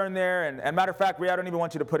 don't turn there. And matter of fact, I don't even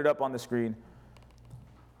want you to put it up on the screen.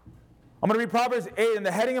 I'm going to read Proverbs 8, and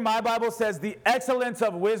the heading in my Bible says, the excellence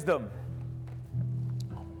of wisdom.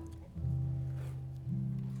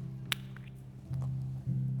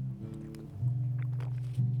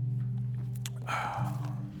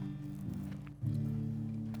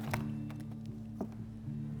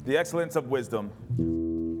 The excellence of wisdom.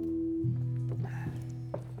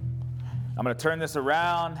 I'm going to turn this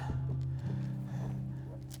around.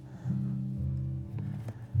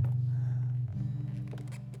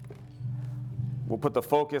 We'll put the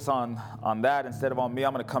focus on that instead of on me.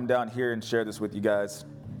 I'm going to come down here and share this with you guys.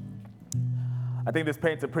 I think this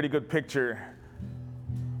paints a pretty good picture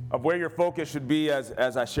of where your focus should be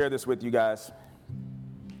as I share this with you guys.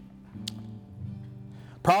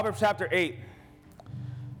 Proverbs chapter 8.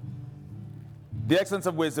 The excellence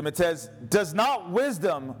of wisdom. It says, does not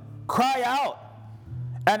wisdom cry out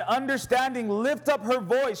and understanding lift up her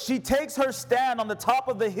voice? She takes her stand on the top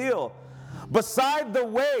of the hill beside the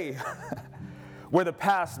way where the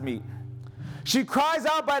paths meet. She cries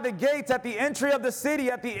out by the gates at the entry of the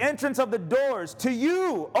city, at the entrance of the doors. To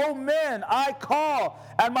you, O men, I call,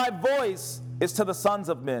 and my voice is to the sons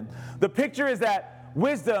of men. The picture is that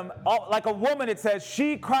wisdom, like a woman, it says,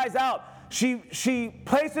 she cries out. She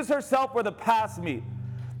places herself where the paths meet.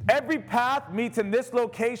 Every path meets in this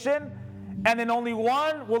location, and then only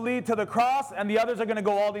one will lead to the cross, and the others are going to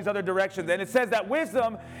go all these other directions. And it says that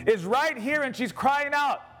wisdom is right here, and she's crying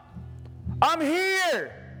out, I'm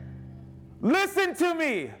here. Listen to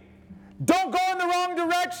me. Don't go in the wrong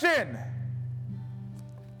direction.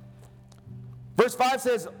 Verse 5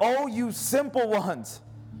 says, oh, you simple ones,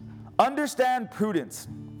 understand prudence.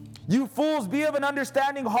 You fools, be of an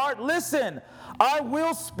understanding heart. Listen, I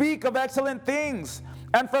will speak of excellent things,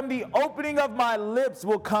 and from the opening of my lips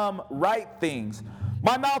will come right things.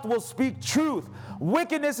 My mouth will speak truth.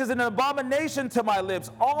 Wickedness is an abomination to my lips.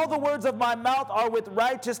 All the words of my mouth are with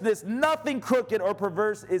righteousness. Nothing crooked or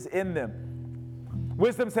perverse is in them.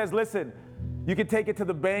 Wisdom says, listen, you can take it to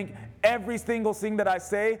the bank. Every single thing that I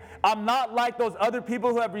say, I'm not like those other people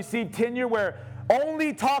who have received tenure where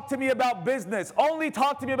only talk to me about business, only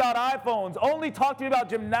talk to me about iPhones, only talk to me about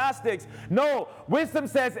gymnastics. No, wisdom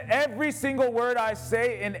says every single word I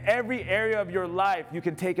say in every area of your life, you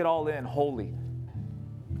can take it all in wholly.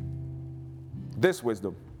 This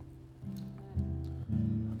wisdom.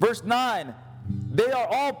 Verse 9, they are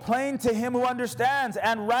all plain to him who understands,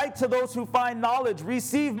 and right to those who find knowledge.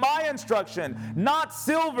 Receive my instruction, not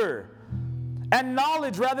silver, and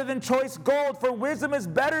knowledge rather than choice gold, for wisdom is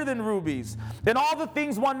better than rubies. And all the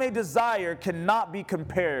things one may desire cannot be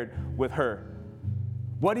compared with her.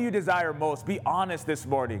 What do you desire most? Be honest this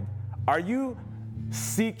morning. Are you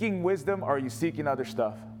seeking wisdom or are you seeking other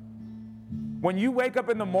stuff? When you wake up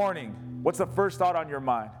in the morning, what's the first thought on your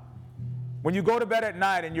mind? When you go to bed at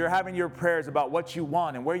night and you're having your prayers about what you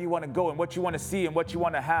want and where you want to go and what you want to see and what you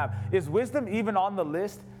want to have, is wisdom even on the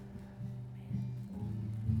list?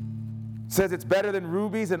 It says it's better than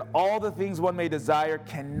rubies, and all the things one may desire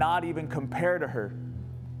cannot even compare to her.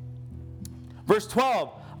 Verse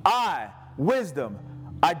 12, I, wisdom,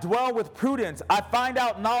 I dwell with prudence. I find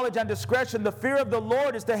out knowledge and discretion. The fear of the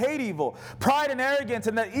Lord is to hate evil. Pride and arrogance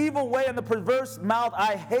and the evil way and the perverse mouth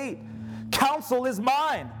I hate. Counsel is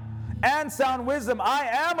mine, and sound wisdom. I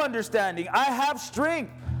am understanding. I have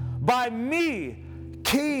strength. By me,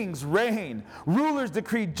 kings reign. Rulers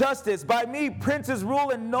decree justice. By me, princes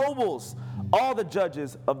rule and nobles. All the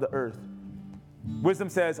judges of the earth. Wisdom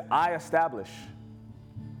says, I establish.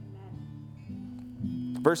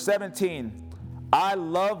 Verse 17, I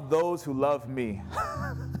love those who love me.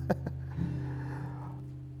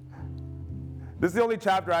 This is the only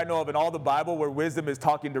chapter I know of in all the Bible where wisdom is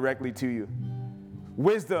talking directly to you.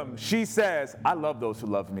 Wisdom, she says, I love those who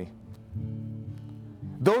love me.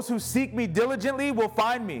 Those who seek me diligently will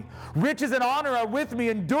find me. Riches and honor are with me,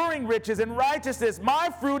 enduring riches and righteousness. My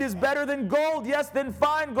fruit is better than gold, yes, than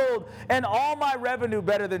fine gold, and all my revenue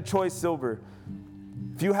better than choice silver.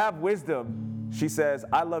 If you have wisdom, she says,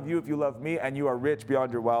 I love you if you love me, and you are rich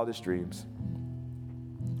beyond your wildest dreams.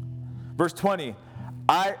 Verse 20,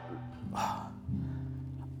 I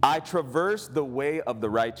traverse the way of the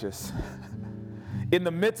righteous. In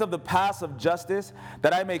the midst of the paths of justice,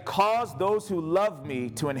 that I may cause those who love me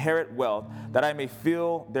to inherit wealth, that I may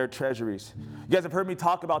fill their treasuries. You guys have heard me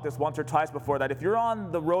talk about this once or twice before, that if you're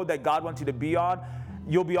on the road that God wants you to be on,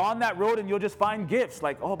 you'll be on that road and you'll just find gifts.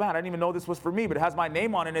 Like, oh man, I didn't even know this was for me, but it has my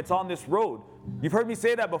name on it and it's on this road. You've heard me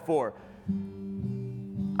say that before.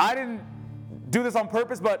 I didn't do this on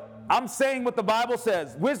purpose, but I'm saying what the Bible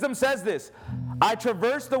says. Wisdom says this. I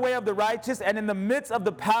traverse the way of the righteous, and in the midst of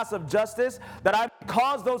the paths of justice, that I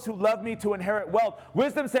cause those who love me to inherit wealth.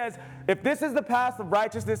 Wisdom says, if this is the path of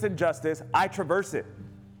righteousness and justice, I traverse it.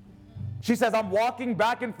 She says, I'm walking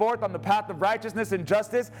back and forth on the path of righteousness and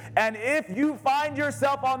justice, and if you find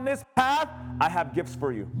yourself on this path, I have gifts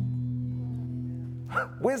for you.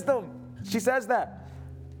 Wisdom, she says that.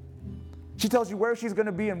 She tells you where she's going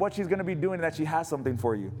to be and what she's going to be doing, and that she has something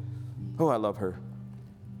for you. Oh, I love her.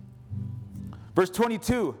 Verse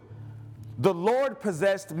 22, the Lord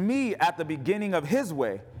possessed me at the beginning of his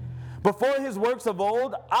way. Before his works of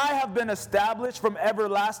old, I have been established from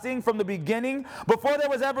everlasting, from the beginning, before there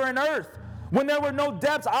was ever an earth. When there were no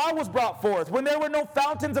depths, I was brought forth. When there were no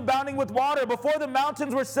fountains abounding with water, before the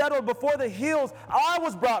mountains were settled, before the hills, I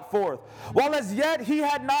was brought forth. While as yet he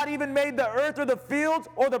had not even made the earth or the fields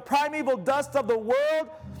or the primeval dust of the world,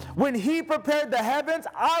 when he prepared the heavens,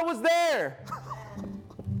 I was there.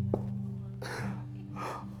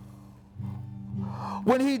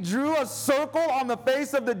 When he drew a circle on the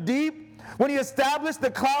face of the deep, when he established the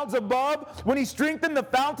clouds above, when he strengthened the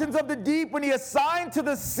fountains of the deep, when he assigned to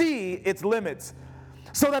the sea its limits,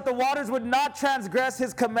 so that the waters would not transgress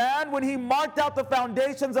his command, when he marked out the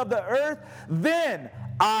foundations of the earth, then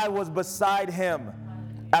I was beside him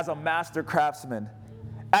as a master craftsman.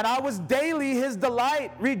 And I was daily his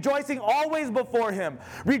delight, rejoicing always before him,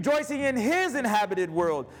 rejoicing in his inhabited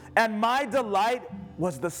world. And my delight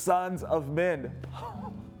was the sons of men.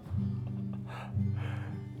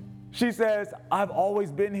 She says, I've always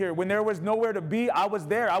been here. When there was nowhere to be, I was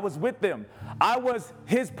there. I was with them. I was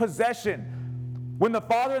his possession. When the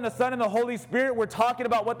Father and the Son and the Holy Spirit were talking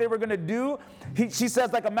about what they were going to do, she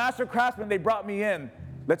says, like a master craftsman, they brought me in.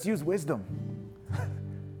 Let's use wisdom.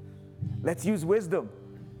 Let's use wisdom.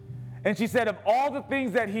 And she said, of all the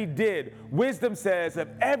things that he did, wisdom says, of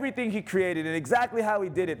everything he created and exactly how he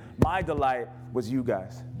did it, my delight was you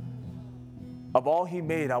guys. of all he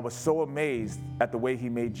made, I was so amazed at the way he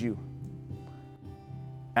made you.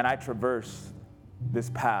 And I traverse this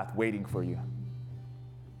path waiting for you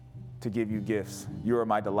to give you gifts. You are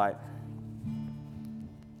my delight.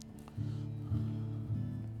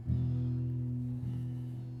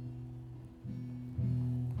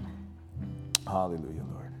 Hallelujah,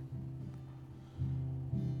 Lord.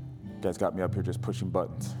 You guys got me up here just pushing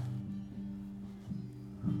buttons.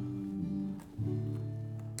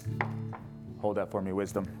 Hold that for me,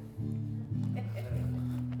 wisdom.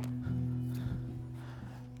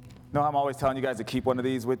 No, I'm always telling you guys to keep one of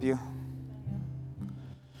these with you.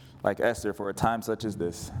 Like Esther, for a time such as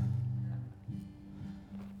this.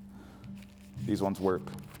 These ones work.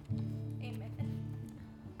 Amen.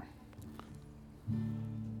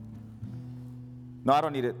 No, I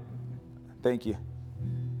don't need it. Thank you.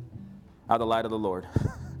 Out of the light of the Lord.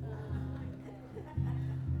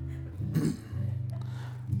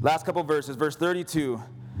 Last couple verses, verse 32.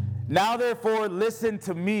 Now therefore listen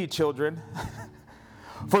to me, children.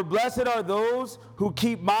 For blessed are those who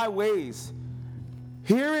keep my ways.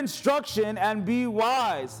 Hear instruction and be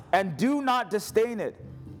wise, and do not disdain it.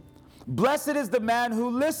 Blessed is the man who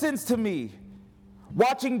listens to me,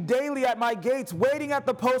 watching daily at my gates, waiting at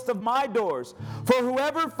the post of my doors. For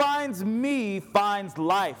whoever finds me finds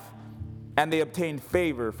life, and they obtain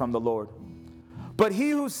favor from the Lord. But he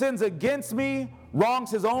who sins against me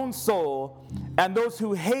wrongs his own soul, and those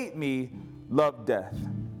who hate me love death.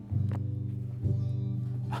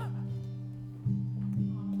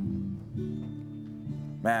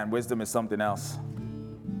 Man, wisdom is something else.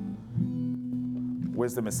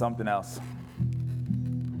 Wisdom is something else.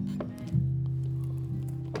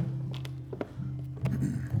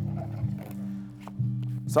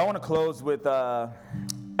 So I want to close with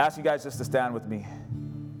ask you guys just to stand with me.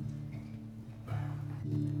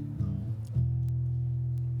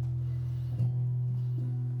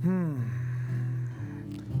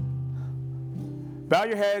 Bow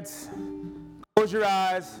your heads, close your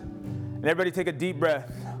eyes, and everybody take a deep breath.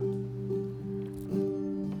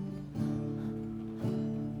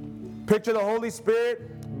 Picture the Holy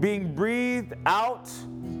Spirit being breathed out,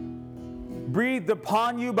 breathed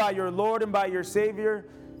upon you by your Lord and by your Savior.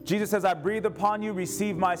 Jesus says, I breathe upon you,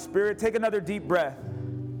 receive my spirit. Take another deep breath.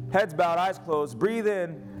 Heads bowed, eyes closed. Breathe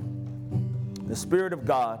in the Spirit of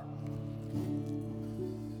God.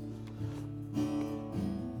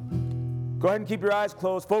 Go ahead and keep your eyes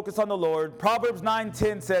closed. Focus on the Lord. Proverbs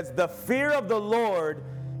 9:10 says, the fear of the Lord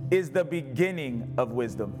is the beginning of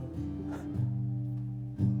wisdom.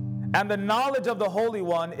 And the knowledge of the Holy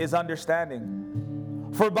One is understanding.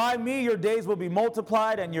 For by me your days will be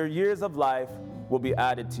multiplied and your years of life will be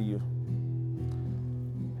added to you.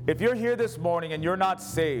 If you're here this morning and you're not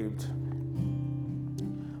saved,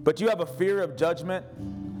 but you have a fear of judgment,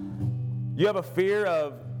 you have a fear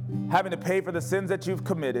of having to pay for the sins that you've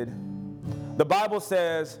committed, the Bible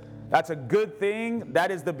says that's a good thing.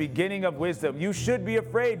 That is the beginning of wisdom. You should be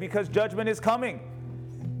afraid because judgment is coming.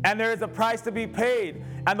 And there is a price to be paid.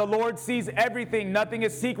 And the Lord sees everything. Nothing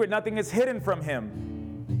is secret. Nothing is hidden from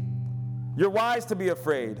Him. You're wise to be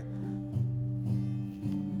afraid.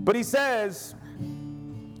 But He says,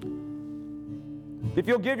 if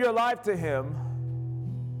you'll give your life to Him,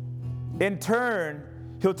 in turn,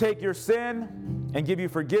 He'll take your sin and give you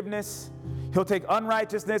forgiveness. He'll take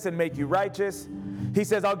unrighteousness and make you righteous. He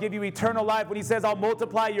says, I'll give you eternal life. When He says, I'll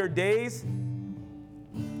multiply your days,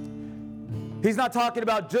 He's not talking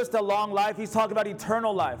about just a long life. He's talking about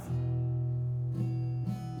eternal life.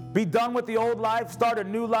 Be done with the old life. Start a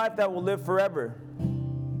new life that will live forever.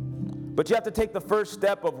 But you have to take the first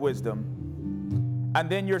step of wisdom. And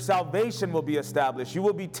then your salvation will be established. You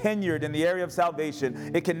will be tenured in the area of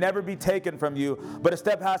salvation. It can never be taken from you, but a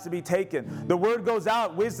step has to be taken. The word goes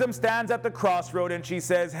out. Wisdom stands at the crossroad and she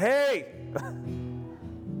says, hey,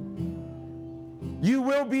 you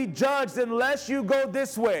will be judged unless you go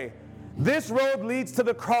this way. This road leads to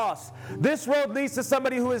the cross. This road leads to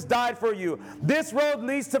somebody who has died for you. This road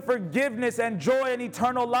leads to forgiveness and joy and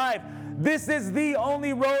eternal life. This is the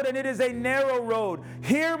only road, and it is a narrow road.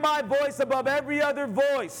 Hear my voice above every other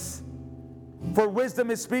voice, for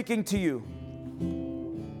wisdom is speaking to you.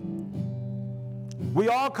 We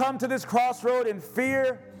all come to this crossroad in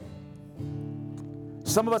fear.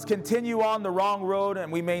 Some of us continue on the wrong road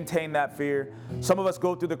and we maintain that fear. Some of us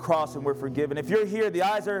go through the cross and we're forgiven. If you're here, the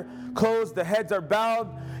eyes are closed, the heads are bowed,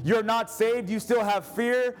 you're not saved, you still have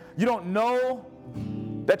fear, you don't know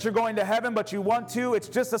that you're going to heaven, but you want to. It's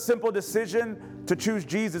just a simple decision to choose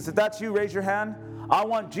Jesus. If that's you, raise your hand. I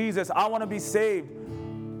want Jesus. I want to be saved.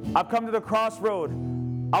 I've come to the crossroad.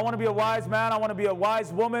 I want to be a wise man. I want to be a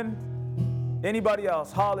wise woman. Anybody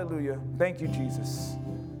else? Hallelujah. Thank you, Jesus.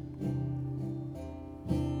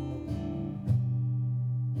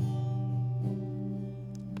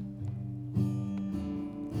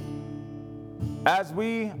 As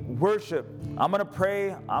we worship, I'm going to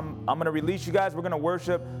pray. I'm going to release you guys. We're going to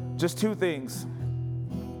worship. Just two things.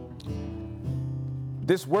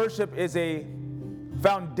 This worship is a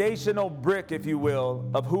foundational brick, if you will,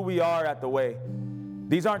 of who we are at the Way.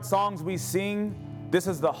 These aren't songs we sing. This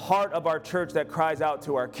is the heart of our church that cries out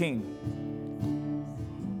to our King.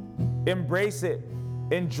 Embrace it.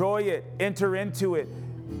 Enjoy it. Enter into it.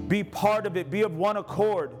 Be part of it. Be of one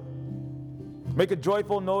accord. Make a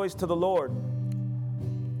joyful noise to the Lord.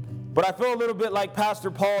 But I feel a little bit like Pastor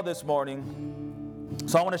Paul this morning,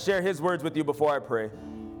 so I want to share his words with you before I pray.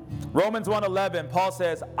 Romans 1:11, Paul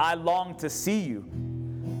says, I long to see you,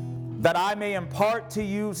 that I may impart to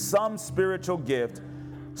you some spiritual gift,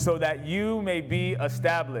 so that you may be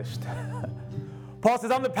established. Paul says,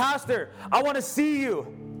 I'm the pastor. I want to see you.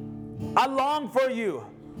 I long for you.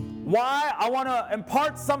 Why? I want to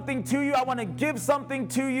impart something to you. I want to give something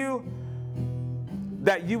to you,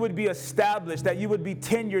 that you would be established, that you would be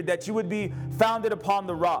tenured, that you would be founded upon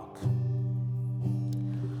the rock.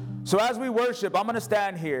 So as we worship, I'm going to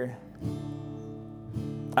stand here,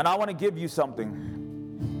 and I want to give you something.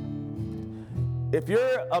 If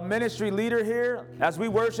you're a ministry leader here, as we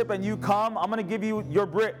worship and you come, I'm going to give you your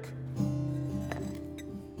brick.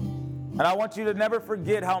 And I want you to never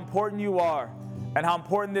forget how important you are and how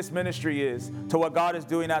important this ministry is to what God is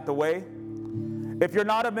doing at the Way. If you're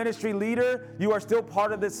not a ministry leader, you are still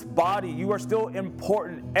part of this body. You are still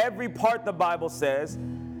important. Every part, the Bible says,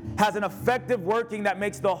 has an effective working that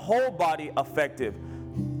makes the whole body effective.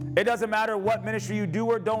 It doesn't matter what ministry you do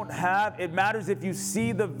or don't have. It matters if you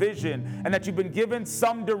see the vision and that you've been given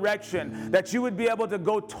some direction, that you would be able to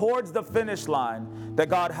go towards the finish line that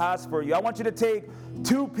God has for you. I want you to take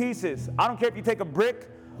two pieces. I don't care if you take a brick.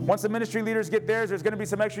 Once the ministry leaders get theirs, there's going to be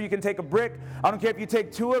some extra. You can take a brick. I don't care if you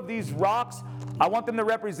take two of these rocks. I want them to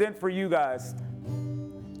represent for you guys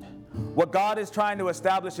what God is trying to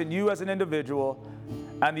establish in you as an individual,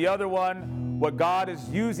 and the other one, what God is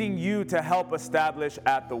using you to help establish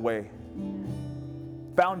at the Way.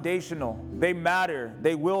 Foundational. They matter.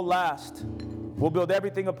 They will last. We'll build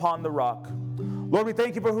everything upon the rock. Lord, we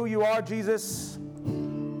thank you for who you are, Jesus.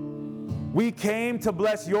 We came to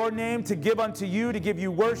bless your name, to give unto you, to give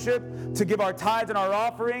you worship, to give our tithes and our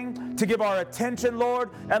offering, to give our attention,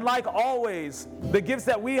 Lord. And like always, the gifts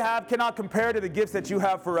that we have cannot compare to the gifts that you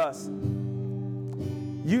have for us.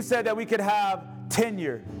 You said that we could have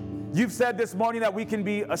tenure. You've said this morning that we can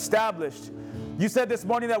be established. You said this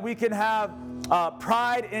morning that we can have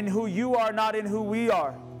pride in who you are, not in who we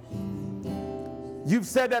are. You've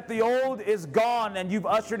said that the old is gone and you've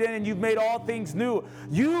ushered in and you've made all things new.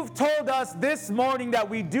 You've told us this morning that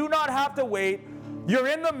we do not have to wait. You're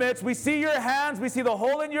in the midst. We see your hands. We see the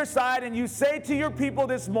hole in your side. And you say to your people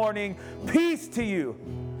this morning, peace to you.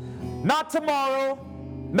 Not tomorrow,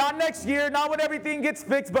 not next year, not when everything gets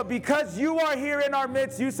fixed, but because you are here in our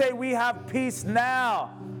midst, you say we have peace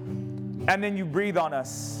now. And then you breathe on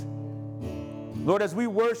us. Lord, as we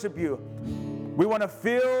worship you, we want to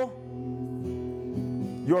feel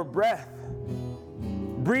your breath,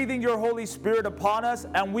 breathing your Holy Spirit upon us,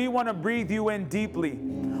 and we want to breathe you in deeply.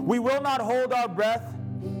 We will not hold our breath.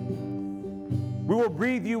 We will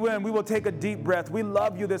breathe you in. We will take a deep breath. We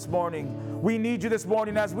love you this morning. We need you this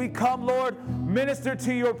morning. As we come, Lord, minister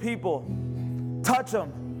to your people. Touch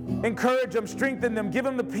them, encourage them, strengthen them, give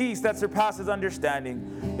them the peace that surpasses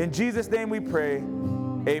understanding. In Jesus' name we pray.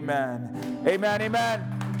 Amen. Amen. Amen.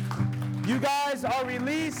 You guys are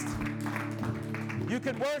released. You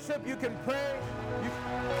can worship, you can pray.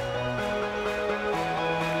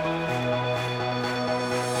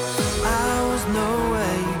 I was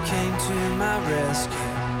nowhere, you came to my rescue.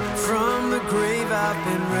 From the grave I've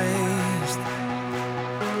been raised.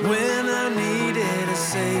 When I needed a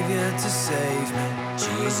savior to save me,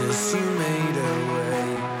 Jesus, you made a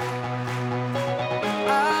way.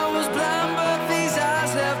 I was blind, but these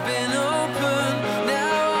eyes have been opened.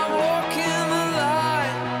 Now I walk in the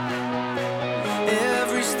light.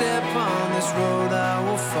 Every step on this road I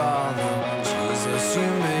will follow. Jesus, you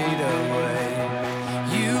made a way.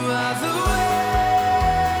 You are the way.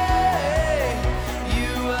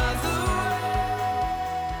 You are the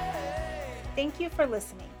way. Thank you for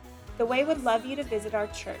listening. The Way would love you to visit our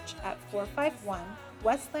church at 451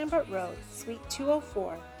 West Lambert Road, Suite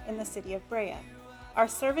 204 in the city of Brea. Our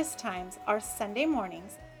service times are Sunday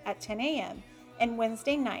mornings at 10 a.m. and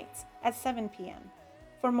Wednesday nights at 7 p.m.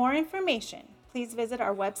 For more information, please visit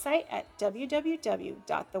our website at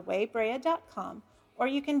www.thewaybrea.com or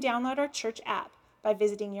you can download our church app by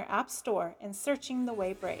visiting your app store and searching The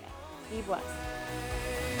Way Brea. Be blessed.